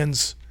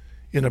expands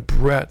in a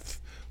breadth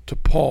to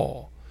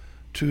Paul,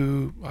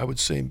 to, I would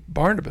say,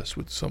 Barnabas,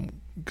 would some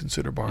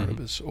consider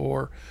Barnabas,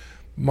 or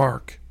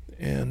Mark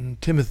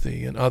and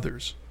Timothy and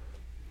others.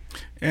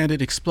 And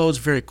it explodes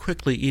very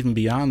quickly even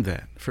beyond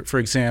that. For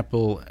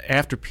example,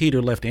 after Peter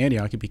left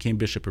Antioch, he became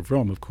Bishop of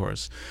Rome, of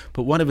course.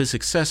 But one of his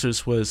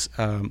successors was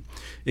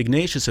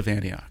Ignatius of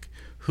Antioch,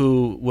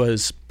 who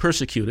was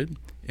persecuted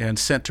and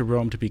sent to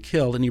Rome to be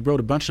killed. And he wrote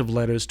a bunch of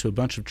letters to a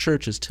bunch of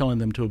churches telling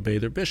them to obey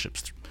their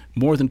bishops.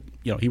 More than,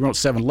 he wrote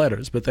 7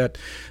 letters, but that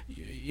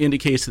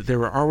indicates that there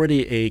were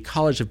already a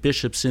college of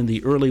bishops in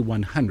the early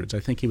 100s. I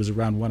think he was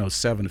around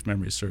 107, if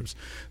memory serves,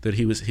 that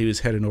he was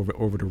heading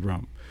over to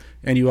Rome.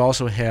 And you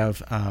also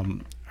have,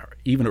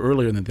 even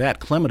earlier than that,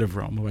 Clement of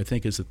Rome, who I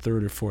think is the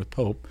 3rd or 4th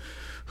pope,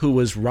 who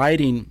was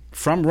writing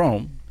from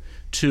Rome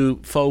to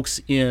folks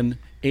in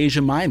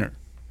Asia Minor,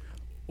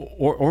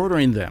 or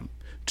ordering them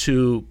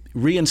to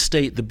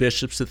reinstate the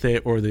bishops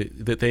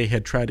that they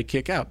had tried to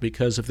kick out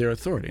because of their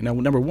authority. Now,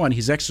 number one,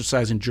 he's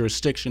exercising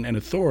jurisdiction and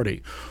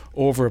authority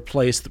over a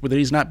place that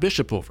he's not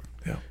bishop over.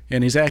 Yeah.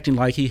 And he's acting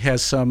like he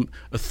has some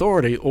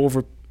authority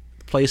over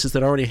places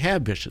that already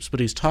have bishops, but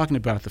he's talking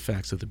about the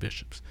facts of the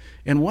bishops.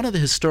 And one of the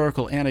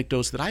historical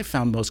anecdotes that I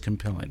found most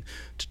compelling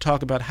to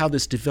talk about how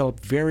this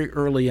developed very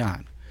early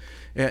on.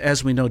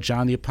 As we know,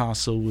 John the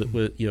Apostle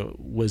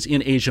was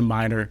in Asia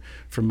Minor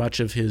for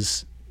much of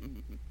his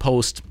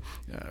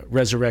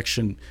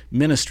post-resurrection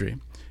ministry.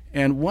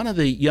 And one of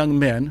the young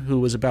men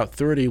who was about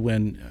 30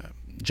 when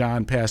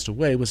John passed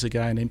away was a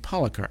guy named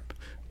Polycarp.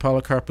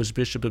 Polycarp was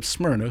bishop of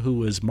Smyrna, who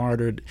was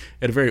martyred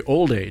at a very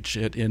old age,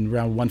 in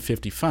around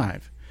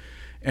 155.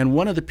 And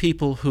one of the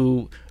people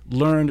who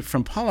learned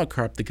from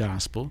Polycarp the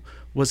gospel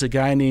was a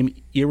guy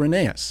named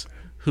Irenaeus,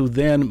 who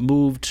then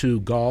moved to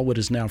Gaul, what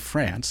is now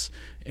France,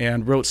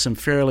 and wrote some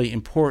fairly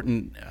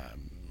important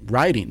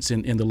writings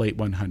in the late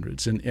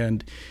 100s.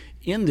 And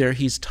in there,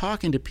 he's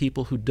talking to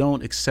people who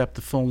don't accept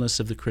the fullness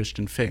of the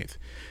Christian faith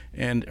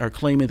and are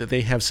claiming that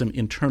they have some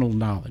internal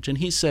knowledge. And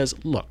he says,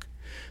 look,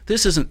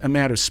 this isn't a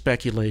matter of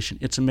speculation,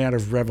 it's a matter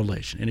of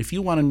revelation. And if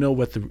you want to know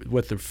what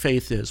the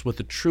faith is, what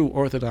the true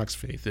Orthodox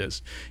faith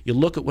is, you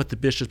look at what the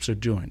bishops are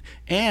doing.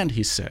 And,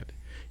 he said,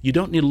 you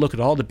don't need to look at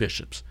all the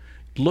bishops.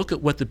 Look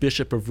at what the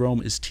Bishop of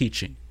Rome is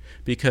teaching,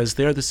 because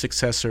they're the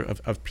successor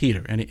of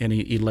Peter, and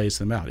he lays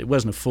them out. It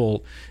wasn't a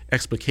full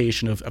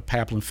explication of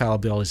papal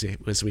infallibility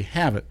as we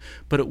have it,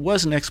 but it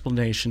was an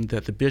explanation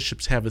that the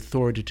bishops have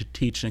authority to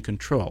teach and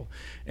control.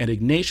 And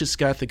Ignatius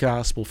got the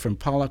gospel from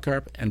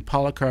Polycarp, and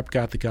Polycarp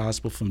got the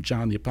gospel from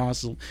John the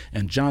Apostle,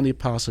 and John the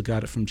Apostle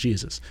got it from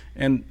Jesus.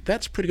 And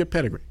that's pretty good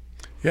pedigree.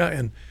 Yeah,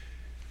 and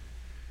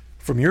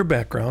from your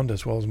background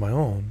as well as my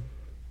own,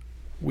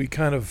 we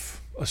kind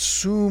of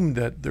assumed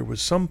that there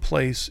was some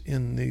place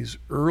in these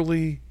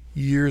early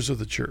years of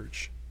the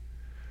church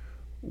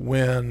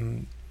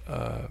when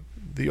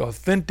the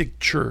authentic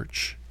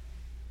church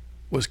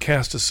was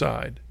cast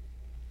aside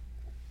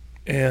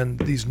and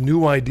these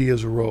new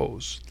ideas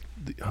arose,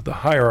 the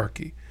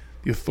hierarchy,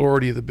 the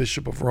authority of the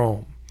Bishop of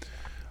Rome,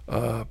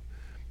 the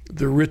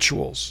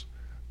rituals,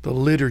 the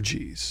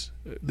liturgies.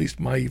 At least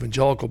my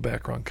evangelical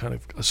background kind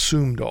of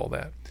assumed all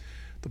that.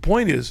 The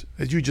point is,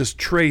 as you just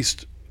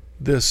traced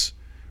this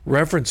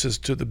references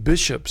to the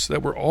bishops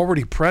that were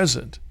already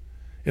present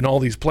in all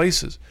these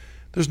places,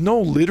 there's no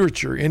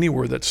literature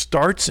anywhere that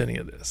starts any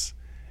of this.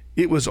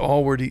 It was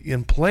already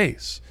in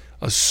place,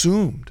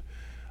 assumed,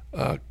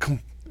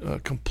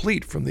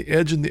 complete from the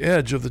edge and the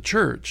edge of the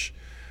church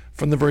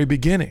from the very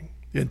beginning.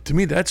 And to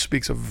me, that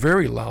speaks a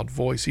very loud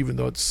voice, even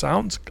though it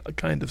sounds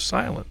kind of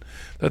silent,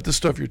 that the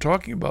stuff you're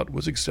talking about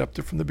was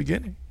accepted from the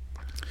beginning.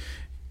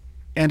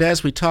 And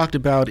as we talked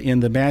about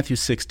in the Matthew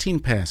 16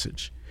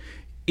 passage,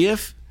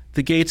 if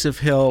the gates of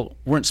hell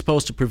weren't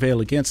supposed to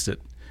prevail against it,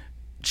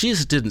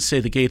 Jesus didn't say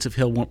the gates of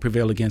hell won't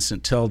prevail against it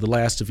until the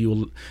last of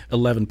you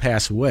 11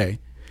 pass away,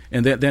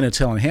 and then it's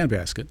hell in a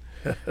handbasket.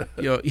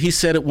 He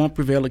said it won't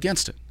prevail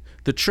against it.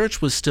 The church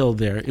was still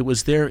there. It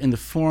was there in the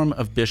form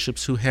of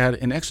bishops who had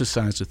an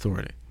exercised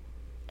authority.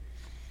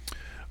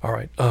 All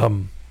right.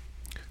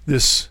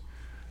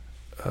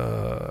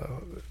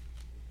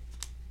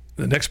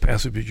 The next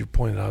passage that you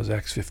pointed out is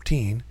Acts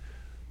 15,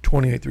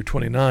 28 through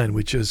 29,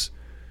 which is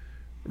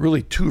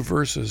really two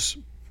verses,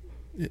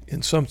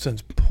 in some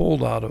sense,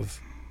 pulled out of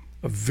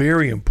a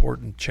very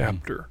important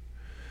chapter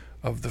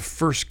of the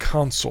first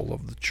council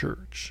of the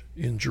church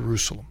in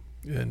Jerusalem.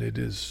 And it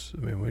is,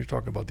 when you're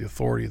talking about the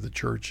authority of the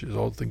church, is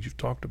all the things you've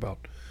talked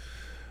about.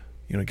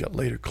 You got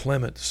later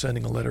Clement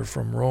sending a letter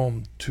from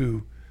Rome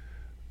to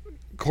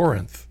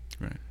Corinth.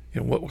 Right.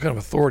 What kind of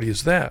authority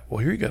is that? Well,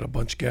 here you got a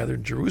bunch gathered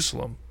in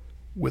Jerusalem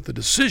with a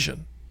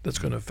decision that's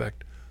going to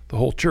affect the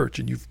whole church.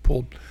 And you've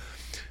pulled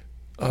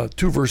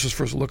two verses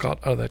for us to look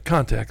out of that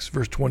context.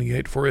 Verse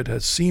 28, for it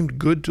has seemed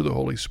good to the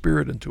Holy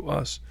Spirit and to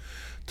us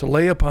to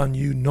lay upon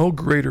you no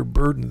greater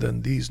burden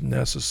than these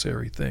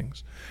necessary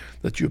things,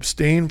 that you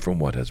abstain from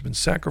what has been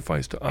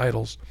sacrificed to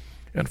idols,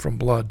 and from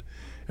blood,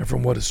 and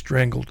from what is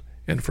strangled,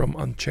 and from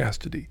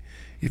unchastity.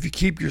 If you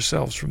keep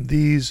yourselves from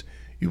these,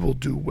 you will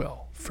do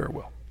well.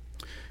 Farewell.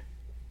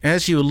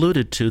 As you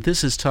alluded to,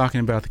 this is talking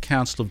about the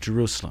Council of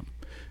Jerusalem.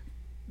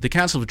 The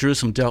Council of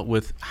Jerusalem dealt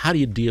with how do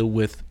you deal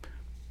with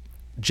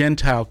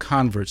Gentile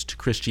converts to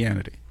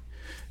Christianity.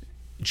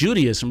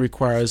 Judaism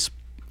requires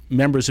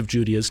members of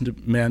Judaism,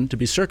 men, to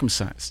be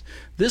circumcised.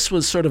 This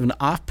was sort of an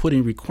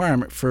off-putting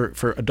requirement for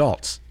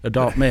adult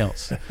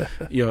males.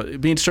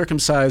 Being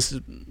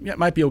circumcised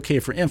might be okay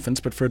for infants,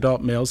 but for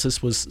adult males,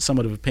 this was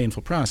somewhat of a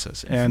painful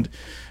process. And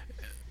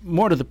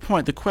more to the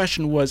point, the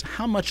question was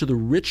how much of the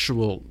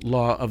ritual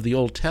law of the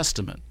Old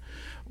Testament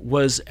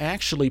was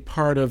actually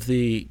part of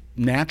the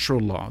natural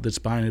law that's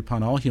binding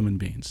upon all human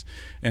beings,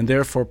 and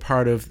therefore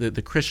part of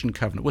the Christian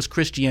covenant. Was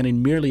Christianity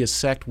merely a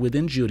sect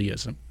within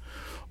Judaism,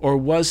 or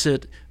was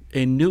it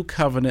a new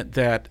covenant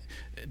that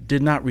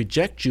did not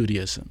reject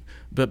Judaism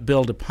but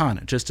build upon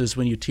it? Just as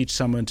when you teach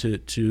someone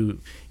to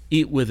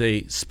eat with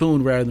a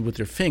spoon rather than with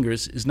their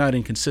fingers is not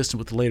inconsistent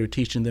with later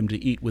teaching them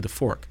to eat with a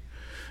fork.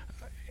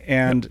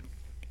 And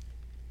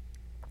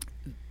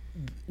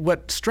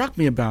what struck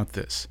me about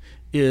this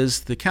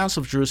is the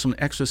Council of Jerusalem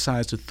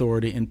exercised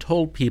authority and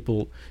told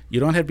people you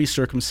don't have to be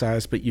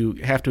circumcised, but you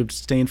have to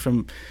abstain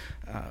from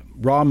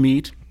raw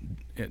meat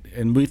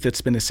and meat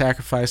that's been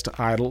sacrificed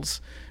to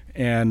idols,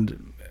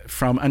 and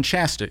from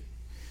unchastity.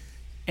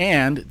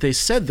 And they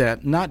said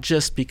that not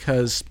just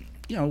because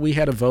we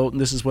had a vote,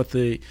 and this is what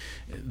the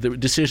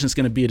decision is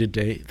going to be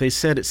today. They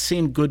said it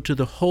seemed good to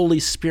the Holy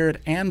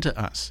Spirit and to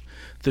us.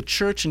 The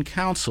church and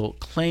council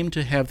claim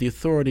to have the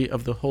authority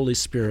of the Holy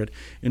Spirit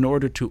in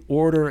order to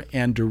order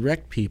and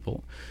direct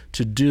people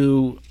to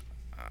do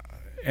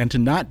and to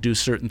not do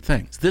certain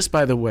things. This,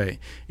 by the way,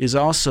 is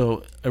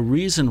also a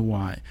reason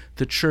why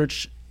the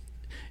church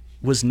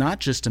was not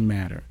just a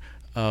matter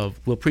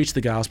of, we'll preach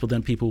the gospel,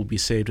 then people will be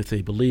saved if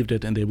they believed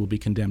it, and they will be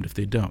condemned if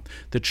they don't.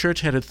 The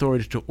church had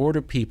authority to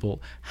order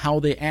people how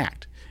they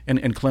act.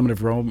 And Clement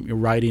of Rome,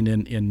 writing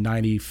in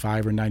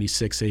 95 or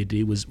 96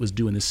 AD, was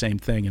doing the same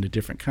thing in a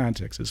different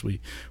context, as we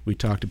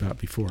talked about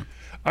before.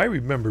 I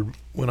remember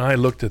when I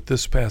looked at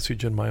this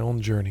passage in my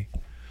own journey,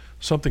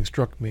 something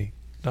struck me,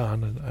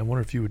 Don, and I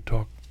wonder if you would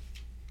talk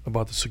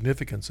about the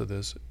significance of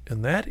this,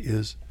 and that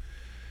is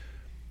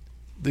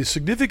the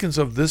significance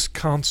of this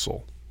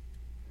council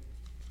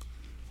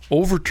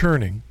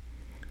overturning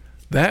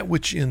that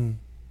which in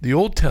the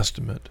Old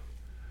Testament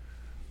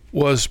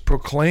was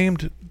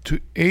proclaimed to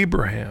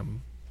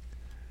Abraham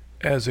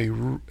as a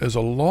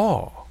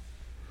law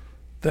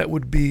that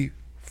would be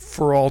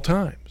for all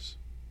times.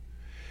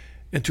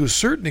 And to a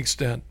certain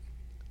extent,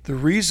 the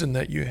reason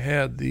that you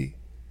had the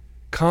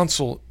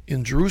council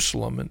in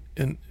Jerusalem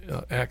in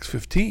Acts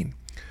 15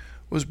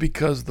 was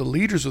because the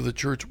leaders of the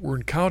church were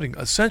encountering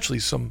essentially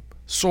some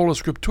sola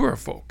scriptura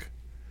folk,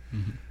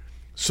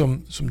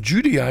 some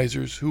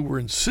Judaizers who were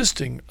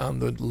insisting on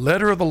the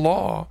letter of the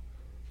law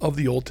of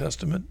the Old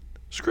Testament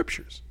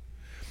scriptures.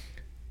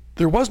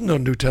 There was no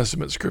New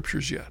Testament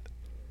scriptures yet.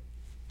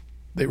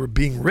 They were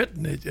being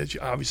written, as you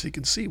obviously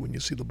can see when you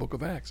see the book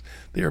of Acts.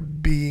 They are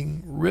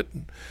being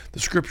written. The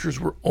scriptures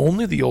were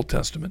only the Old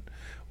Testament.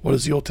 What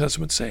does the Old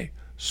Testament say?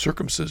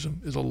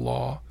 Circumcision is a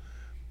law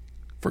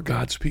for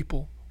God's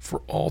people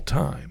for all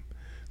time.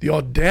 The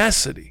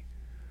audacity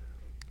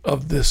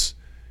of this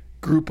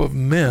group of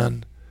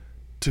men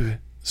to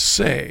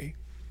say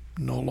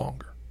no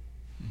longer.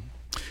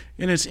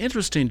 And it's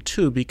interesting,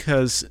 too,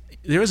 because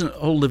there is an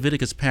old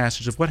Leviticus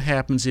passage of what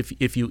happens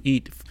if you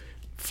eat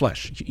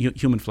flesh,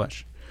 human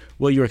flesh.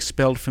 Well, you're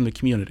expelled from the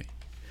community.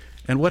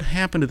 And what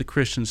happened to the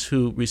Christians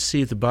who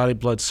received the body,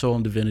 blood, soul,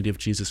 and divinity of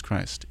Jesus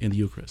Christ in the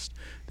Eucharist?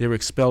 They were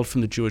expelled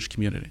from the Jewish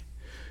community.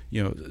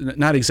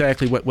 Not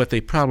exactly what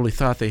they probably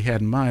thought they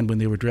had in mind when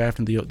they were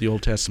drafting the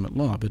Old Testament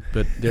law,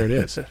 but there it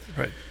is.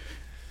 Right.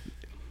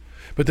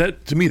 But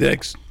that, to me,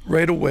 that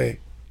right away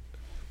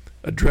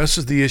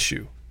addresses the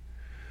issue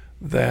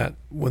that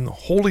when the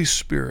Holy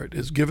Spirit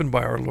is given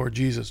by our Lord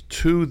Jesus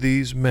to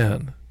these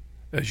men,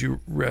 as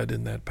you read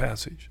in that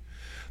passage,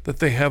 that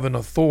they have an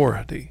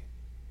authority.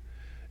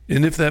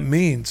 And if that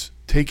means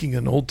taking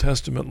an Old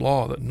Testament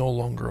law that no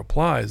longer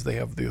applies, they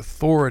have the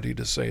authority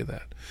to say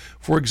that.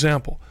 For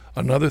example,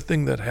 another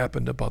thing that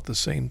happened about the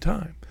same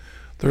time,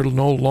 they're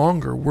no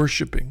longer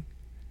worshiping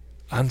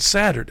on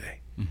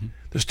Saturday. Mm-hmm.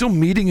 They're still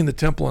meeting in the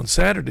temple on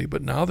Saturday,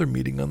 but now they're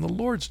meeting on the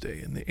Lord's Day,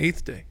 in the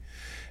 8th day.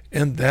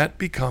 And that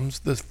becomes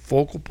the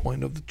focal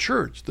point of the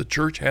church. The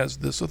church has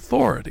this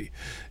authority.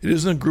 It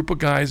isn't a group of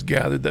guys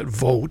gathered that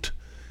vote,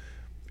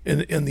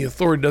 and the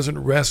authority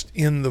doesn't rest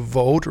in the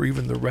vote or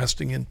even the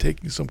resting in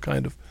taking some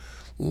kind of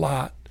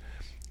lot.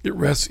 It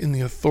rests in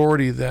the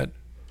authority that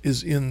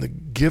is in the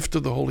gift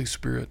of the Holy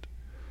Spirit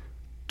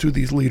to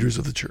these leaders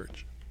of the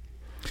church.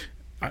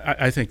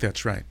 I think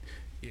that's right.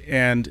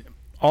 And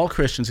all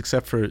Christians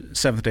except for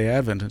Seventh-day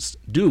Adventists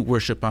do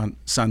worship on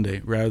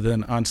Sunday rather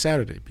than on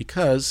Saturday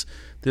because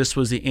this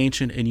was the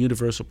ancient and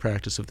universal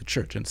practice of the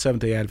church. And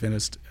Seventh-day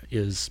Adventist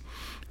is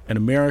an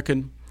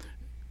American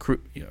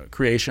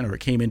creation, or it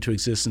came into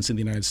existence in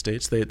the United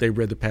States. They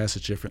read the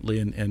passage differently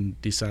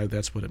and decided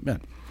that's what it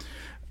meant.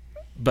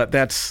 But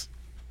that's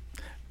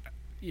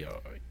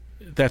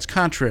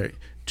contrary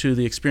to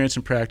the experience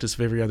and practice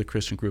of every other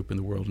Christian group in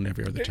the world and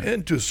every other time.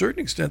 And to a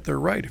certain extent, they're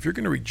right. If you're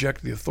going to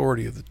reject the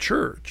authority of the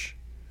church,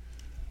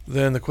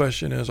 then the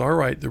question is, all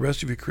right, the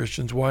rest of you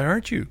Christians, why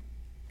aren't you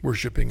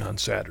worshiping on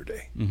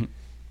Saturday? Mm-hmm.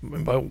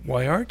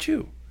 Why aren't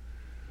you?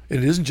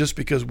 It isn't just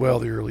because, well,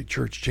 the early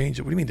church changed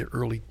it. What do you mean the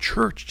early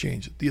church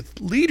changed it? The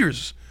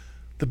leaders,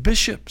 the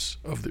bishops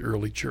of the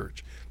early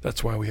church.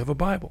 That's why we have a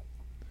Bible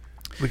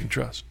we can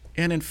trust.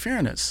 And in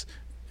fairness,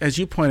 as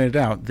you pointed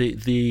out,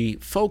 the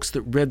folks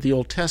that read the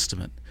Old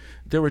Testament,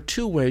 there were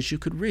two ways you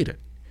could read it.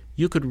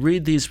 You could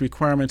read these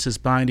requirements as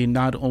binding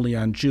not only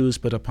on Jews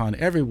but upon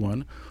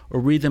everyone, or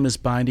read them as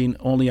binding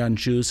only on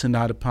Jews and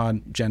not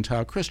upon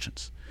Gentile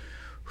Christians.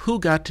 Who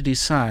got to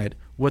decide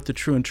what the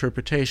true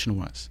interpretation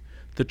was?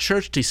 The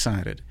church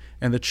decided,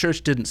 and the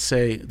church didn't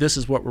say, this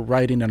is what we're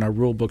writing in our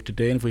rule book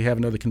today, and if we have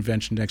another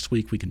convention next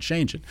week, we can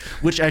change it,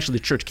 which actually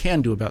the church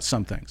can do about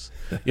some things,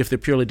 if they're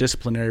purely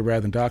disciplinary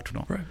rather than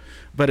doctrinal. Right.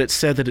 But it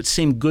said that it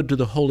seemed good to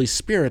the Holy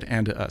Spirit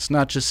and to us,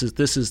 not just as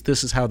this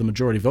is how the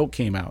majority vote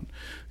came out.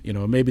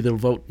 Maybe they'll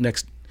vote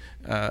next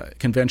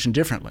convention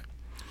differently.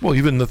 Well,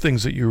 even the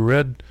things that you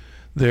read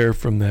there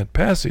from that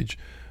passage,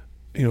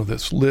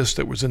 this list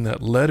that was in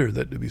that letter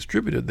that was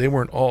distributed, they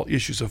weren't all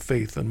issues of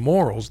faith and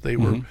morals. They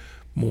were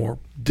more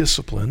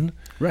discipline,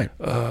 right?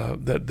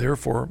 That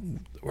therefore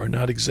are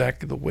not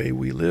exactly the way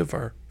we live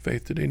our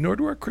faith today, nor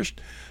do our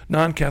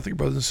non-Catholic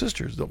brothers and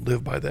sisters that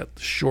live by that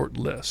short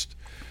list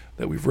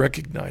that we've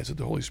recognized that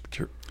the Holy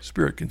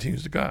Spirit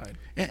continues to guide.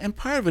 And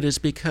part of it is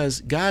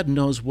because God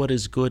knows what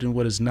is good and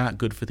what is not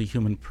good for the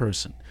human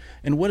person.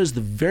 And what is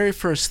the very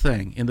first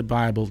thing in the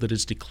Bible that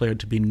is declared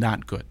to be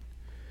not good?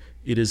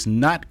 It is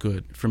not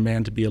good for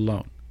man to be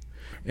alone.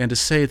 And to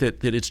say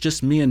that it's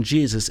just me and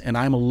Jesus and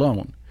I'm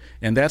alone,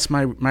 and that's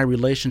my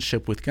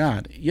relationship with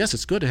God. Yes,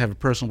 it's good to have a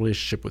personal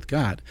relationship with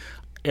God.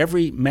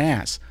 Every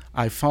Mass,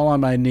 I fall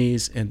on my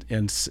knees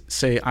and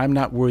say, I'm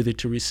not worthy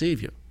to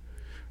receive you,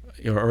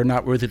 or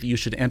not worthy that you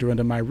should enter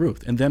under my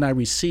roof. And then I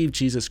receive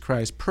Jesus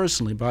Christ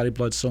personally, body,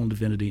 blood, soul, and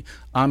divinity,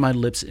 on my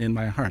lips and in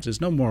my heart.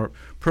 There's no more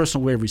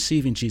personal way of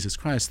receiving Jesus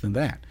Christ than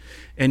that.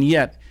 And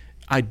yet,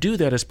 I do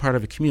that as part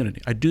of a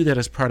community. I do that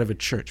as part of a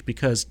church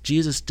because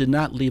Jesus did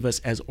not leave us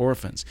as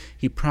orphans.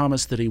 He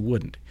promised that he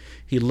wouldn't.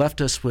 He left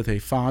us with a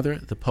father,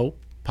 the Pope.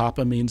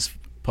 Papa means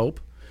Pope.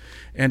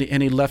 And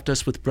he left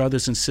us with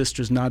brothers and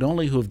sisters not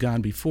only who have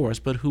gone before us,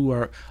 but who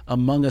are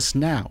among us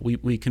now.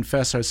 We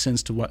confess our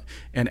sins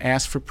and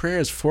ask for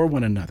prayers for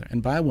one another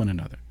and by one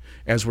another,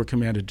 as we're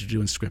commanded to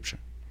do in Scripture.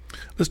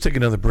 Let's take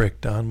another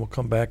break, Don. We'll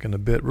come back in a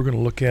bit. We're going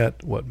to look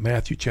at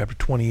Matthew chapter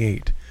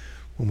 28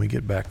 when we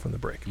get back from the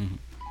break. Mm-hmm.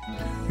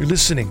 You're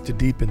listening to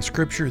Deep in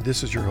Scripture.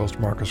 This is your host,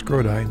 Marcus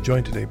Grodi,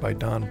 joined today by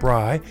Don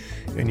Bry,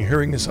 and you're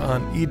hearing this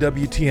on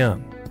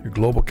EWTN, your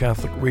Global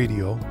Catholic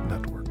Radio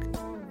Network.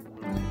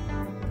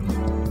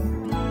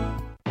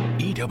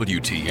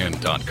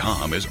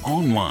 EWTN.com is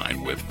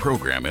online with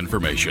program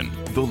information,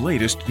 the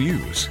latest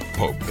news,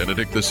 Pope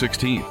Benedict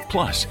XVI,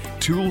 plus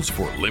tools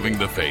for living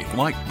the faith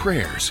like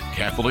prayers,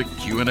 Catholic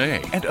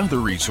Q&A, and other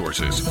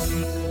resources.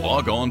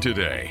 Log on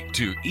today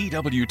to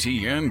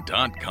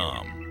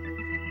EWTN.com.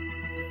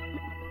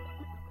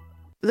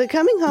 The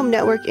Coming Home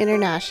Network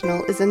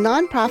International is a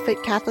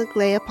non-profit Catholic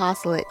lay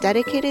apostolate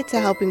dedicated to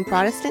helping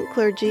Protestant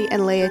clergy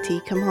and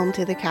laity come home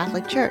to the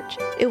Catholic Church.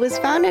 It was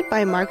founded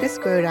by Marcus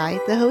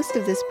Grodi, the host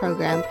of this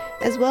program,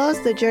 as well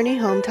as the Journey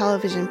Home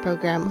television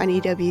program on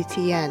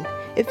EWTN.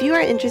 If you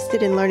are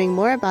interested in learning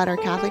more about our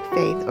Catholic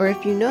faith, or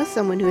if you know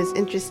someone who is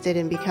interested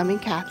in becoming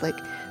Catholic,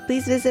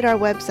 please visit our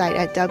website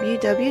at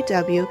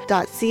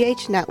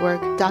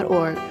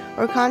www.chnetwork.org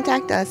or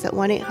contact us at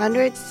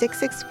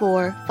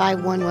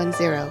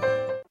 1-800-664-5110.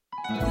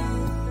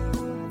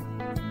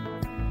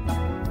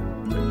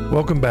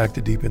 Welcome back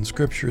to Deep in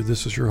Scripture.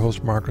 This is your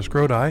host, Marcus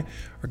Grodi.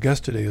 Our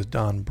guest today is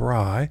Don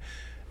Bry.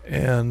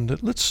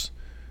 And let's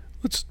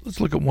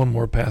look at one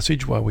more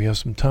passage while we have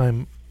some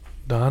time,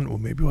 Don. Well,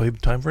 maybe we'll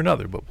have time for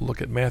another, but we'll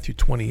look at Matthew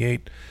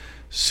 28,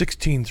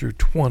 16 through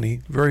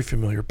 20. Very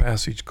familiar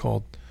passage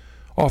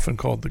often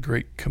called the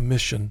Great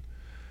Commission.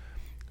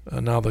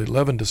 Now the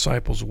 11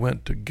 disciples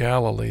went to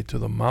Galilee, to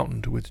the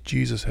mountain to which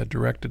Jesus had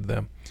directed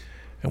them.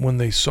 And when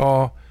they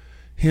saw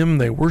him,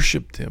 they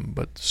worshipped him,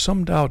 but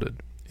some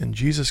doubted. And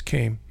Jesus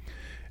came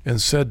and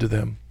said to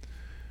them,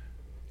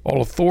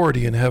 All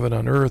authority in heaven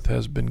and on earth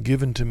has been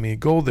given to me.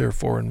 Go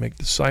therefore and make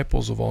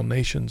disciples of all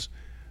nations,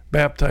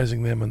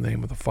 baptizing them in the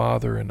name of the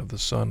Father and of the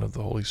Son and of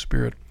the Holy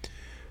Spirit,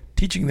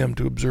 teaching them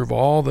to observe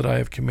all that I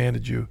have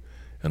commanded you.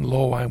 And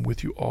lo, I am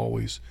with you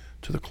always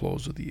to the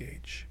close of the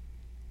age.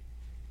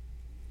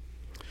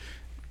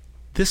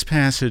 This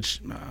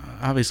passage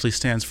obviously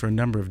stands for a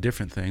number of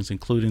different things,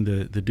 including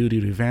the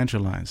duty to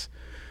evangelize.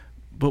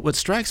 But what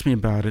strikes me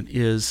about it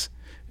is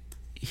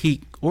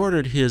he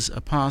ordered his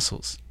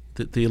apostles,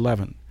 the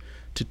 11,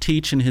 to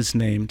teach in his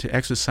name, to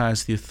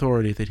exercise the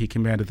authority that he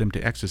commanded them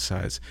to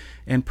exercise,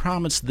 and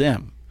promised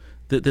them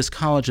that this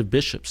college of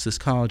bishops, this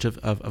college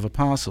of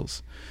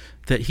apostles,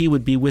 that he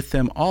would be with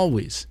them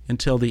always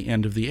until the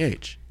end of the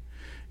age.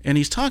 And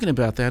he's talking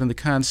about that in the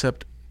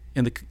concept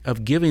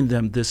of giving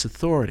them this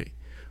authority.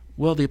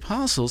 Well, the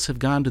apostles have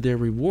gone to their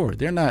reward.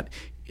 They're not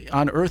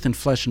on earth in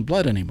flesh and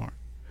blood anymore.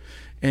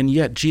 And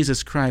yet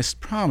Jesus Christ's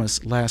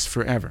promise lasts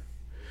forever.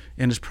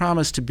 And his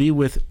promise to be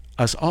with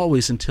us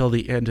always until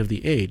the end of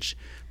the age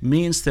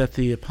means that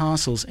the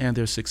apostles and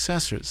their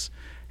successors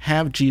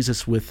have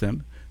Jesus with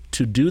them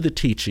to do the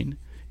teaching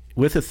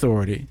with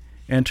authority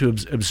and to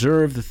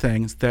observe the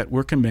things that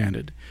were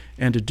commanded,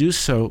 and to do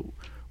so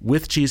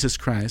with Jesus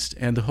Christ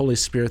and the Holy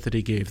Spirit that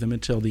he gave them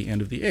until the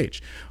end of the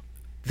age.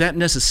 That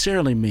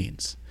necessarily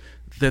means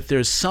that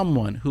there's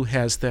someone who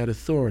has that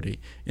authority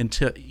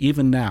until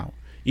even now,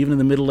 even in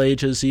the Middle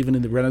Ages, even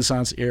in the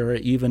Renaissance era,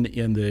 even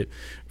in the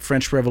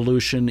French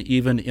Revolution,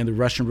 even in the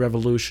Russian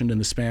Revolution, in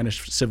the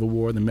Spanish Civil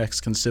War, the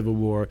Mexican Civil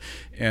War,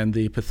 and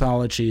the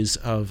pathologies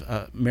of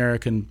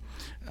American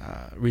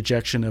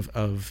rejection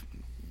of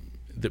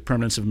the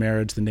permanence of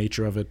marriage, the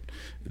nature of it,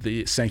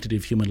 the sanctity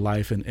of human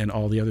life, and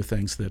all the other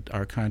things that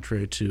are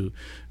contrary to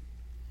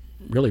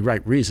really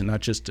right reason,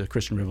 not just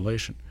Christian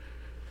revelation.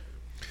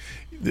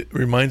 It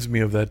reminds me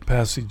of that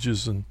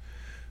passages in,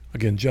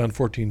 again, John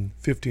 14,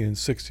 15, and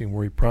 16,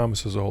 where he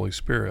promises the Holy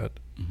Spirit,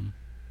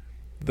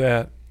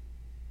 that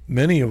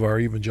many of our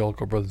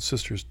evangelical brothers and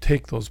sisters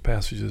take those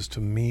passages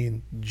to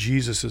mean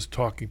Jesus is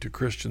talking to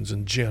Christians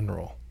in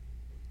general.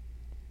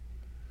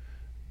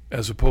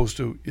 as opposed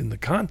to, in the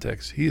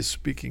context, he is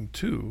speaking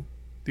to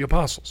the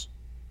apostles.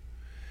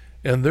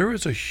 And there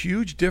is a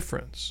huge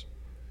difference,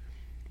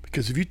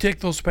 because if you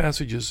take those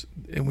passages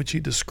in which he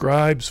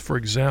describes, for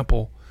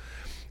example,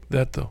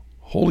 that the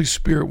Holy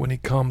Spirit, when he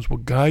comes, will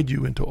guide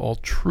you into all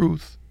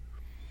truth,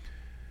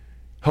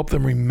 help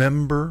them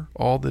remember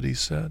all that he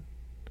said,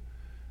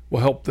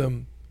 will help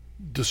them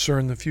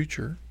discern the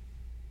future.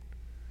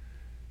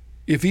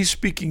 If he's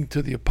speaking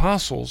to the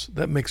apostles,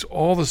 that makes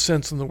all the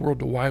sense in the world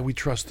to why we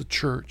trust the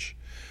church,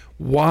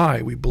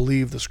 why we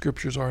believe the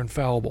scriptures are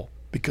infallible,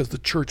 because the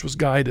church was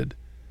guided.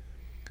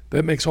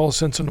 That makes all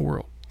sense in the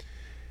world.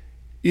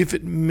 If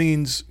it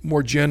means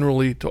more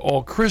generally to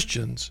all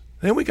Christians,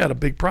 then we got a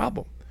big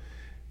problem.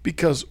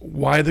 Because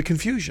why the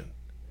confusion?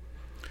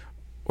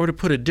 Or to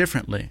put it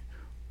differently,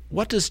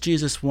 what does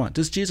Jesus want?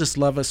 Does Jesus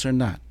love us or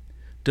not?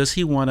 Does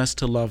he want us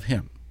to love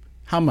him?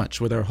 How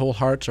much? With our whole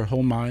hearts, our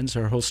whole minds,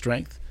 our whole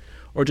strength?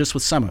 Or just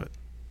with some of it?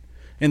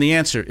 And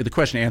the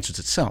question answers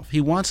itself.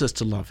 He wants us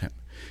to love him.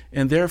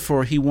 And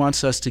therefore, he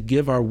wants us to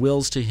give our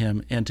wills to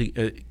him and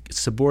to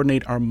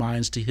subordinate our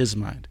minds to his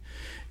mind.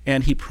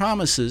 And he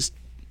promises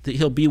that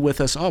he'll be with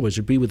us always,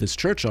 or be with his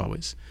church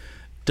always.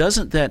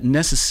 Doesn't that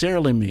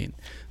necessarily mean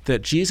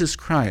that Jesus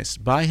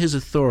Christ, by his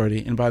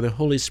authority and by the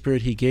Holy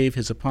Spirit he gave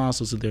his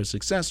apostles and their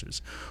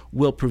successors,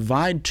 will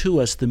provide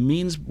to us the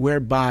means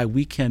whereby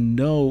we can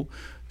know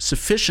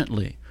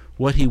sufficiently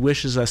what he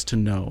wishes us to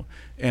know,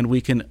 and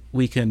we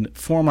can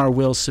form our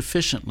will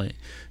sufficiently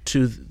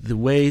to the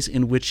ways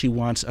in which he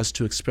wants us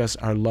to express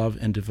our love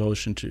and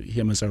devotion to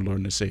him as our Lord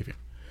and Savior.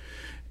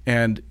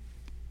 And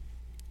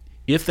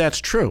if that's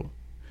true,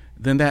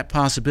 then that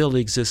possibility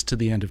exists to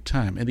the end of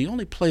time. And the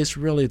only place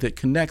really that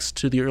connects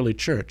to the early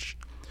church,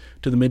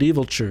 to the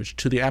medieval church,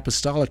 to the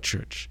apostolic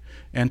church,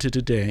 and to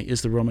today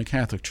is the Roman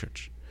Catholic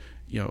Church.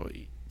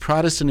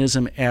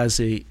 Protestantism as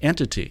an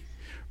entity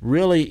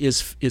really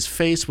is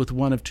faced with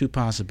one of two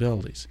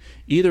possibilities.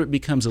 Either it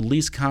becomes a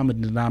least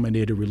common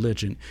denominator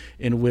religion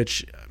in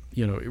which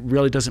it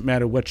really doesn't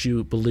matter what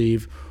you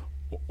believe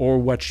or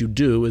what you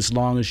do as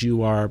long as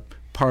you are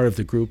part of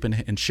the group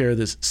and share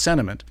this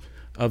sentiment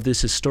of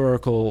this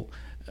historical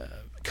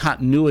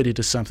continuity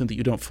to something that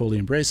you don't fully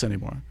embrace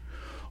anymore.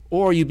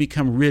 Or you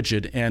become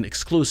rigid and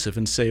exclusive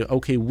and say,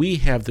 okay, we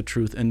have the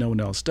truth and no one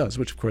else does,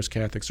 which of course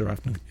Catholics are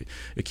often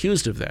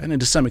accused of that. And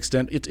to some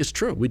extent, it's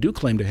true. We do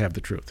claim to have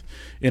the truth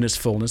in its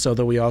fullness,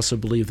 although we also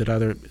believe that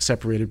other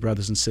separated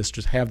brothers and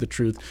sisters have the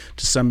truth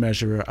to some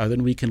measure or other,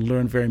 and we can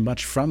learn very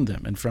much from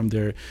them and from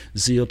their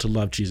zeal to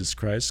love Jesus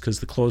Christ,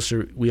 because the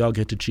closer we all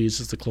get to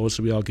Jesus, the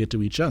closer we all get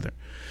to each other.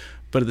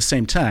 But at the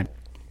same time,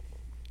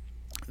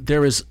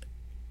 there is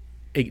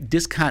a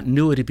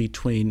discontinuity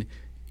between,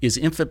 is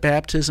infant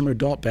baptism or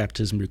adult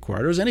baptism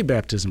required, or is any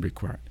baptism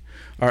required?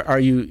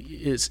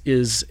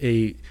 Is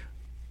a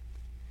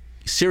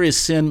serious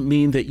sin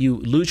mean that you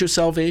lose your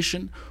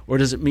salvation, or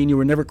does it mean you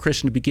were never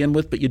Christian to begin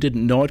with, but you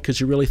didn't know it because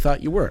you really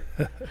thought you were?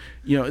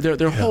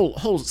 Their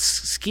whole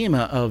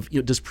schema of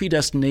does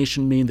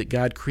predestination mean that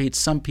God creates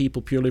some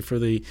people purely for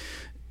the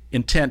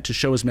intent to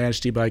show his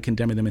majesty by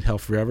condemning them in hell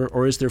forever,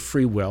 or is there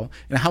free will?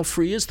 And how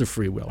free is the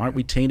free will? Aren't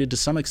we tainted to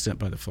some extent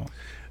by the fall?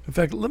 In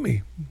fact,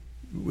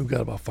 we've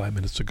got about 5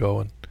 minutes to go,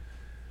 and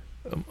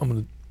I'm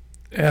going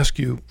to ask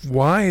you,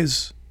 why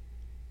is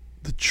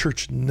the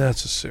church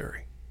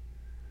necessary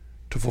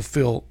to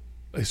fulfill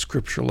a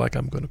scripture like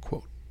I'm going to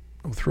quote?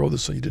 I'm going to throw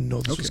this so you didn't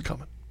know this was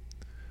coming.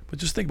 But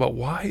just think about,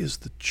 why is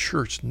the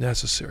church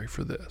necessary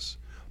for this?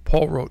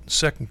 Paul wrote in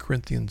 2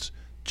 Corinthians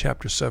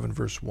chapter 7,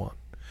 verse 1,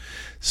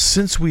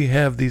 "Since we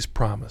have these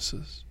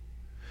promises,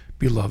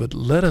 beloved,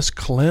 let us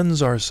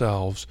cleanse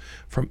ourselves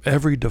from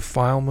every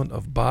defilement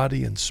of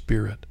body and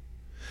spirit,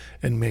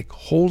 and make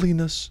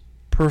holiness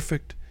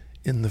perfect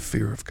in the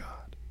fear of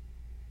God."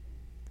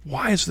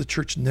 Why is the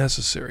church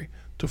necessary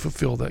to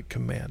fulfill that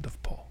command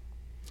of Paul?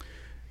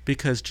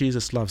 Because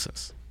Jesus loves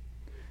us,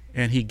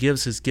 and he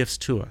gives his gifts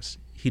to us.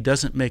 He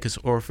doesn't make us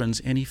orphans,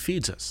 and he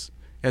feeds us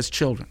as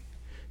children.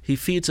 He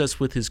feeds us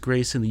with his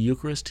grace in the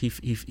Eucharist.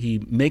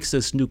 He makes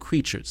us new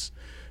creatures.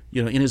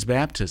 In his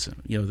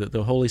baptism,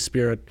 the Holy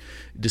Spirit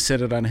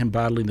descended on him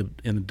bodily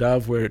in the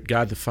dove, where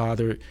God the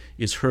Father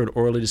is heard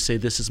orally to say,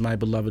 "This is my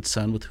beloved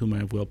Son with whom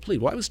I will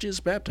plead." Why was Jesus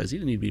baptized? He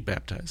didn't need to be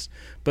baptized.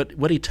 But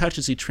what he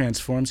touches, he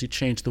transforms, he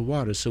changed the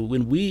water. So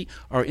when we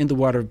are in the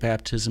water of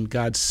baptism,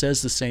 God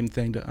says the same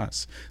thing to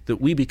us, that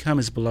we become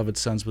his beloved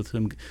sons with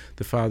whom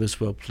the Father is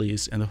well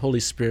pleased, and the Holy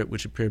Spirit,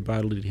 which appeared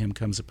bodily to him,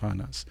 comes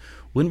upon us.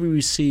 When we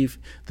receive,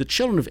 the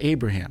children of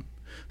Abraham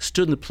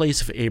stood in the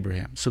place of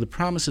Abraham. So the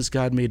promises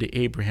God made to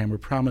Abraham were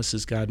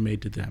promises God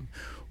made to them.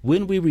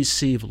 When we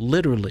receive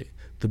literally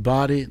the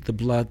body, the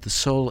blood, the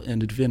soul,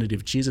 and the divinity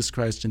of Jesus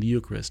Christ in the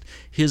Eucharist,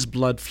 his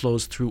blood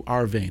flows through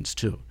our veins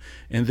too.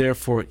 And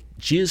therefore,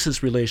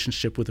 Jesus'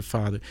 relationship with the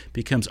Father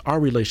becomes our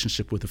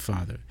relationship with the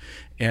Father.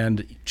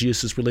 And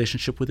Jesus'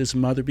 relationship with his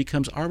mother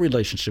becomes our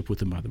relationship with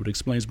the mother, which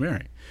explains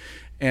Mary.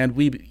 And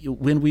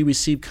when we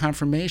receive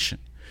confirmation,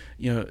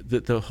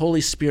 that the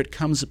Holy Spirit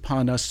comes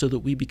upon us so that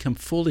we become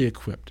fully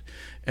equipped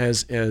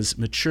as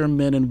mature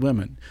men and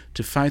women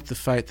to fight the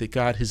fight that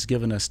God has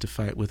given us to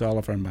fight with all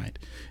of our might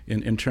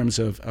in terms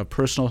of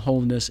personal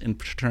holiness, in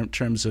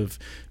terms of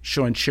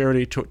showing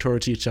charity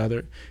towards each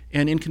other,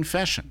 and in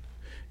confession,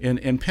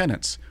 in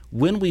penance.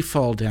 When we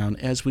fall down,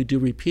 as we do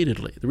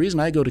repeatedly. The reason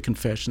I go to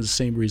confession is the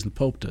same reason the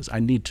Pope does. I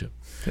need to.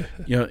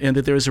 And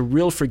that there is a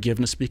real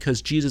forgiveness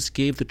because Jesus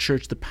gave the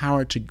church the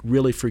power to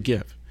really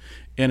forgive.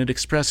 And it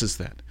expresses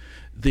that.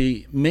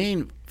 The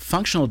main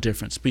functional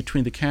difference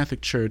between the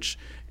Catholic Church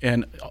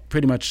and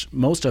pretty much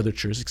most other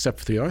churches, except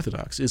for the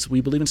Orthodox, is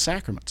we believe in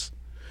sacraments.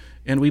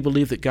 And we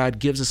believe that God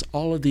gives us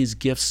all of these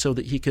gifts so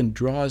that he can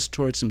draw us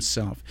towards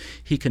himself.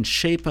 He can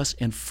shape us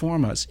and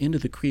form us into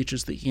the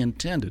creatures that he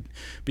intended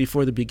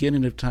before the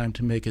beginning of time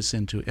to make us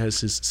into as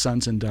his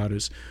sons and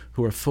daughters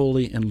who are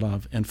fully in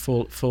love and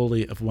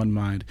fully of one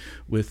mind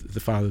with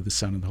the Father, the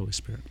Son, and the Holy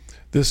Spirit.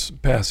 This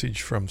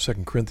passage from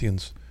 2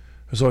 Corinthians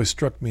has always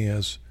struck me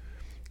as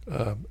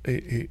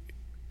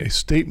a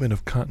statement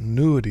of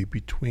continuity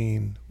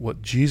between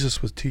what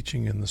Jesus was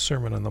teaching in the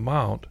Sermon on the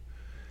Mount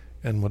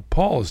and what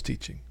Paul is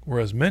teaching,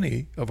 whereas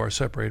many of our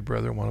separated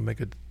brethren want to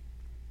make a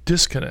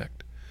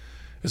disconnect,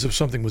 as if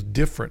something was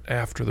different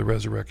after the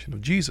resurrection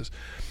of Jesus.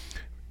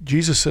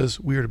 Jesus says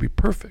we are to be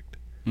perfect,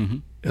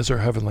 as our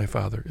Heavenly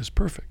Father is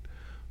perfect.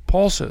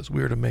 Paul says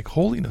we are to make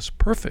holiness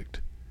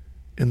perfect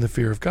in the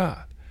fear of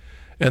God.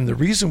 And the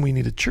reason we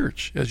need a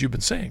church, as you've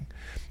been saying,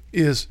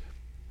 is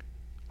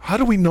how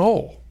do we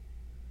know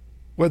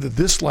whether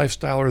this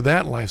lifestyle or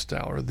that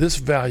lifestyle or this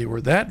value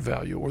or that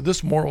value or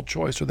this moral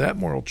choice or that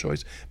moral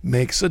choice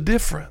makes a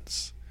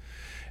difference?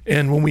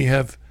 And when we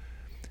have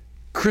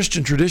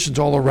Christian traditions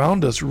all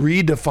around us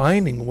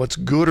redefining what's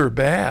good or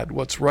bad,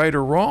 what's right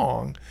or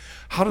wrong,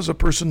 how does a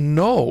person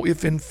know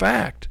if in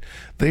fact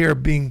they are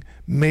being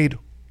made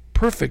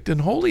perfect in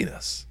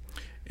holiness?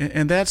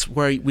 And that's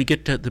where we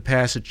get to the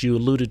passage you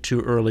alluded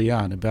to early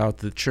on about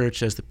the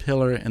church as the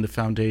pillar and the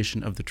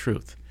foundation of the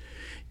truth.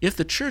 If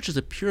the church is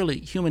a purely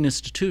human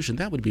institution,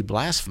 that would be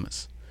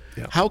blasphemous.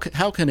 Yeah. How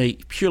can a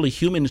purely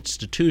human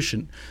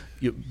institution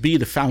be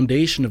the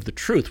foundation of the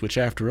truth, which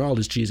after all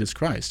is Jesus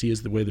Christ? He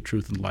is the way, the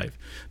truth, and life.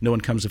 No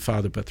one comes to the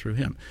Father but through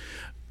him.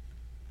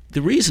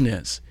 The reason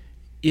is,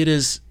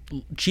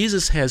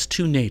 Jesus has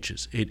two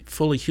natures, a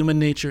fully human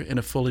nature and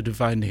a fully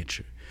divine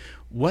nature.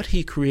 What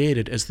he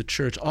created as the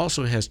church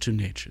also has two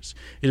natures.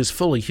 It is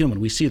fully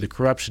human. We see the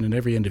corruption in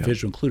every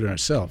individual, including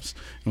ourselves.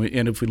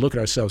 And if we look at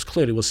ourselves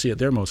clearly, we'll see it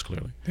there most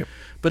clearly. Yep.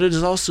 But it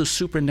is also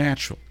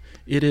supernatural.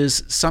 It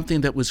is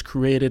something that was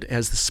created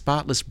as the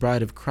spotless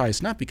bride of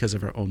Christ, not because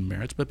of our own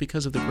merits, but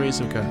because of the grace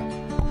of God.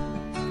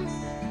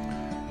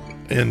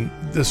 And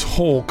this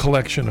whole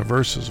collection of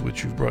verses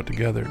which you've brought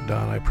together,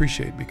 Don, I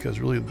appreciate,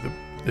 because really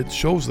it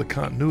shows the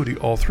continuity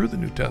all through the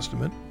New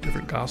Testament,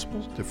 different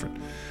Gospels, different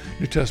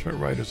New Testament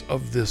writers,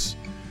 of this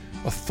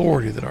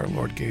authority that our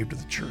Lord gave to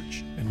the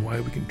church and why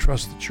we can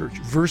trust the church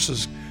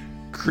versus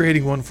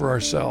creating one for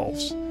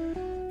ourselves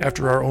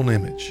after our own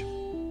image,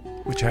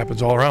 which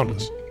happens all around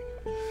us.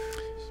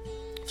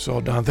 So,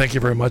 Don, thank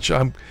you very much.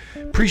 I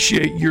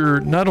appreciate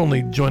your not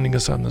only joining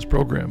us on this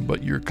program,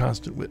 but your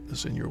constant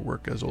witness in your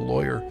work as a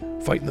lawyer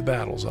fighting the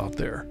battles out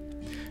there.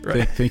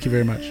 Right? Thank you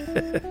very much.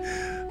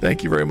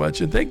 Thank you very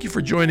much. And thank you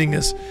for joining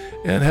us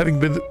and having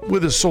been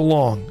with us so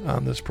long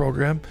on this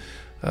program.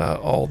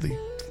 All the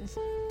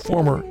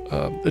former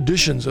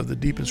editions of the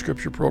Deep in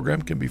Scripture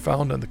program can be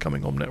found on the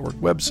Coming Home Network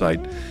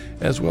website,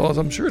 as well as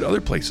I'm sure at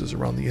other places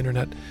around the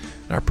internet.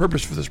 And our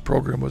purpose for this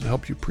program was to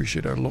help you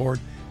appreciate our Lord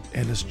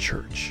and his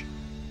church.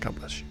 God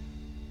bless you.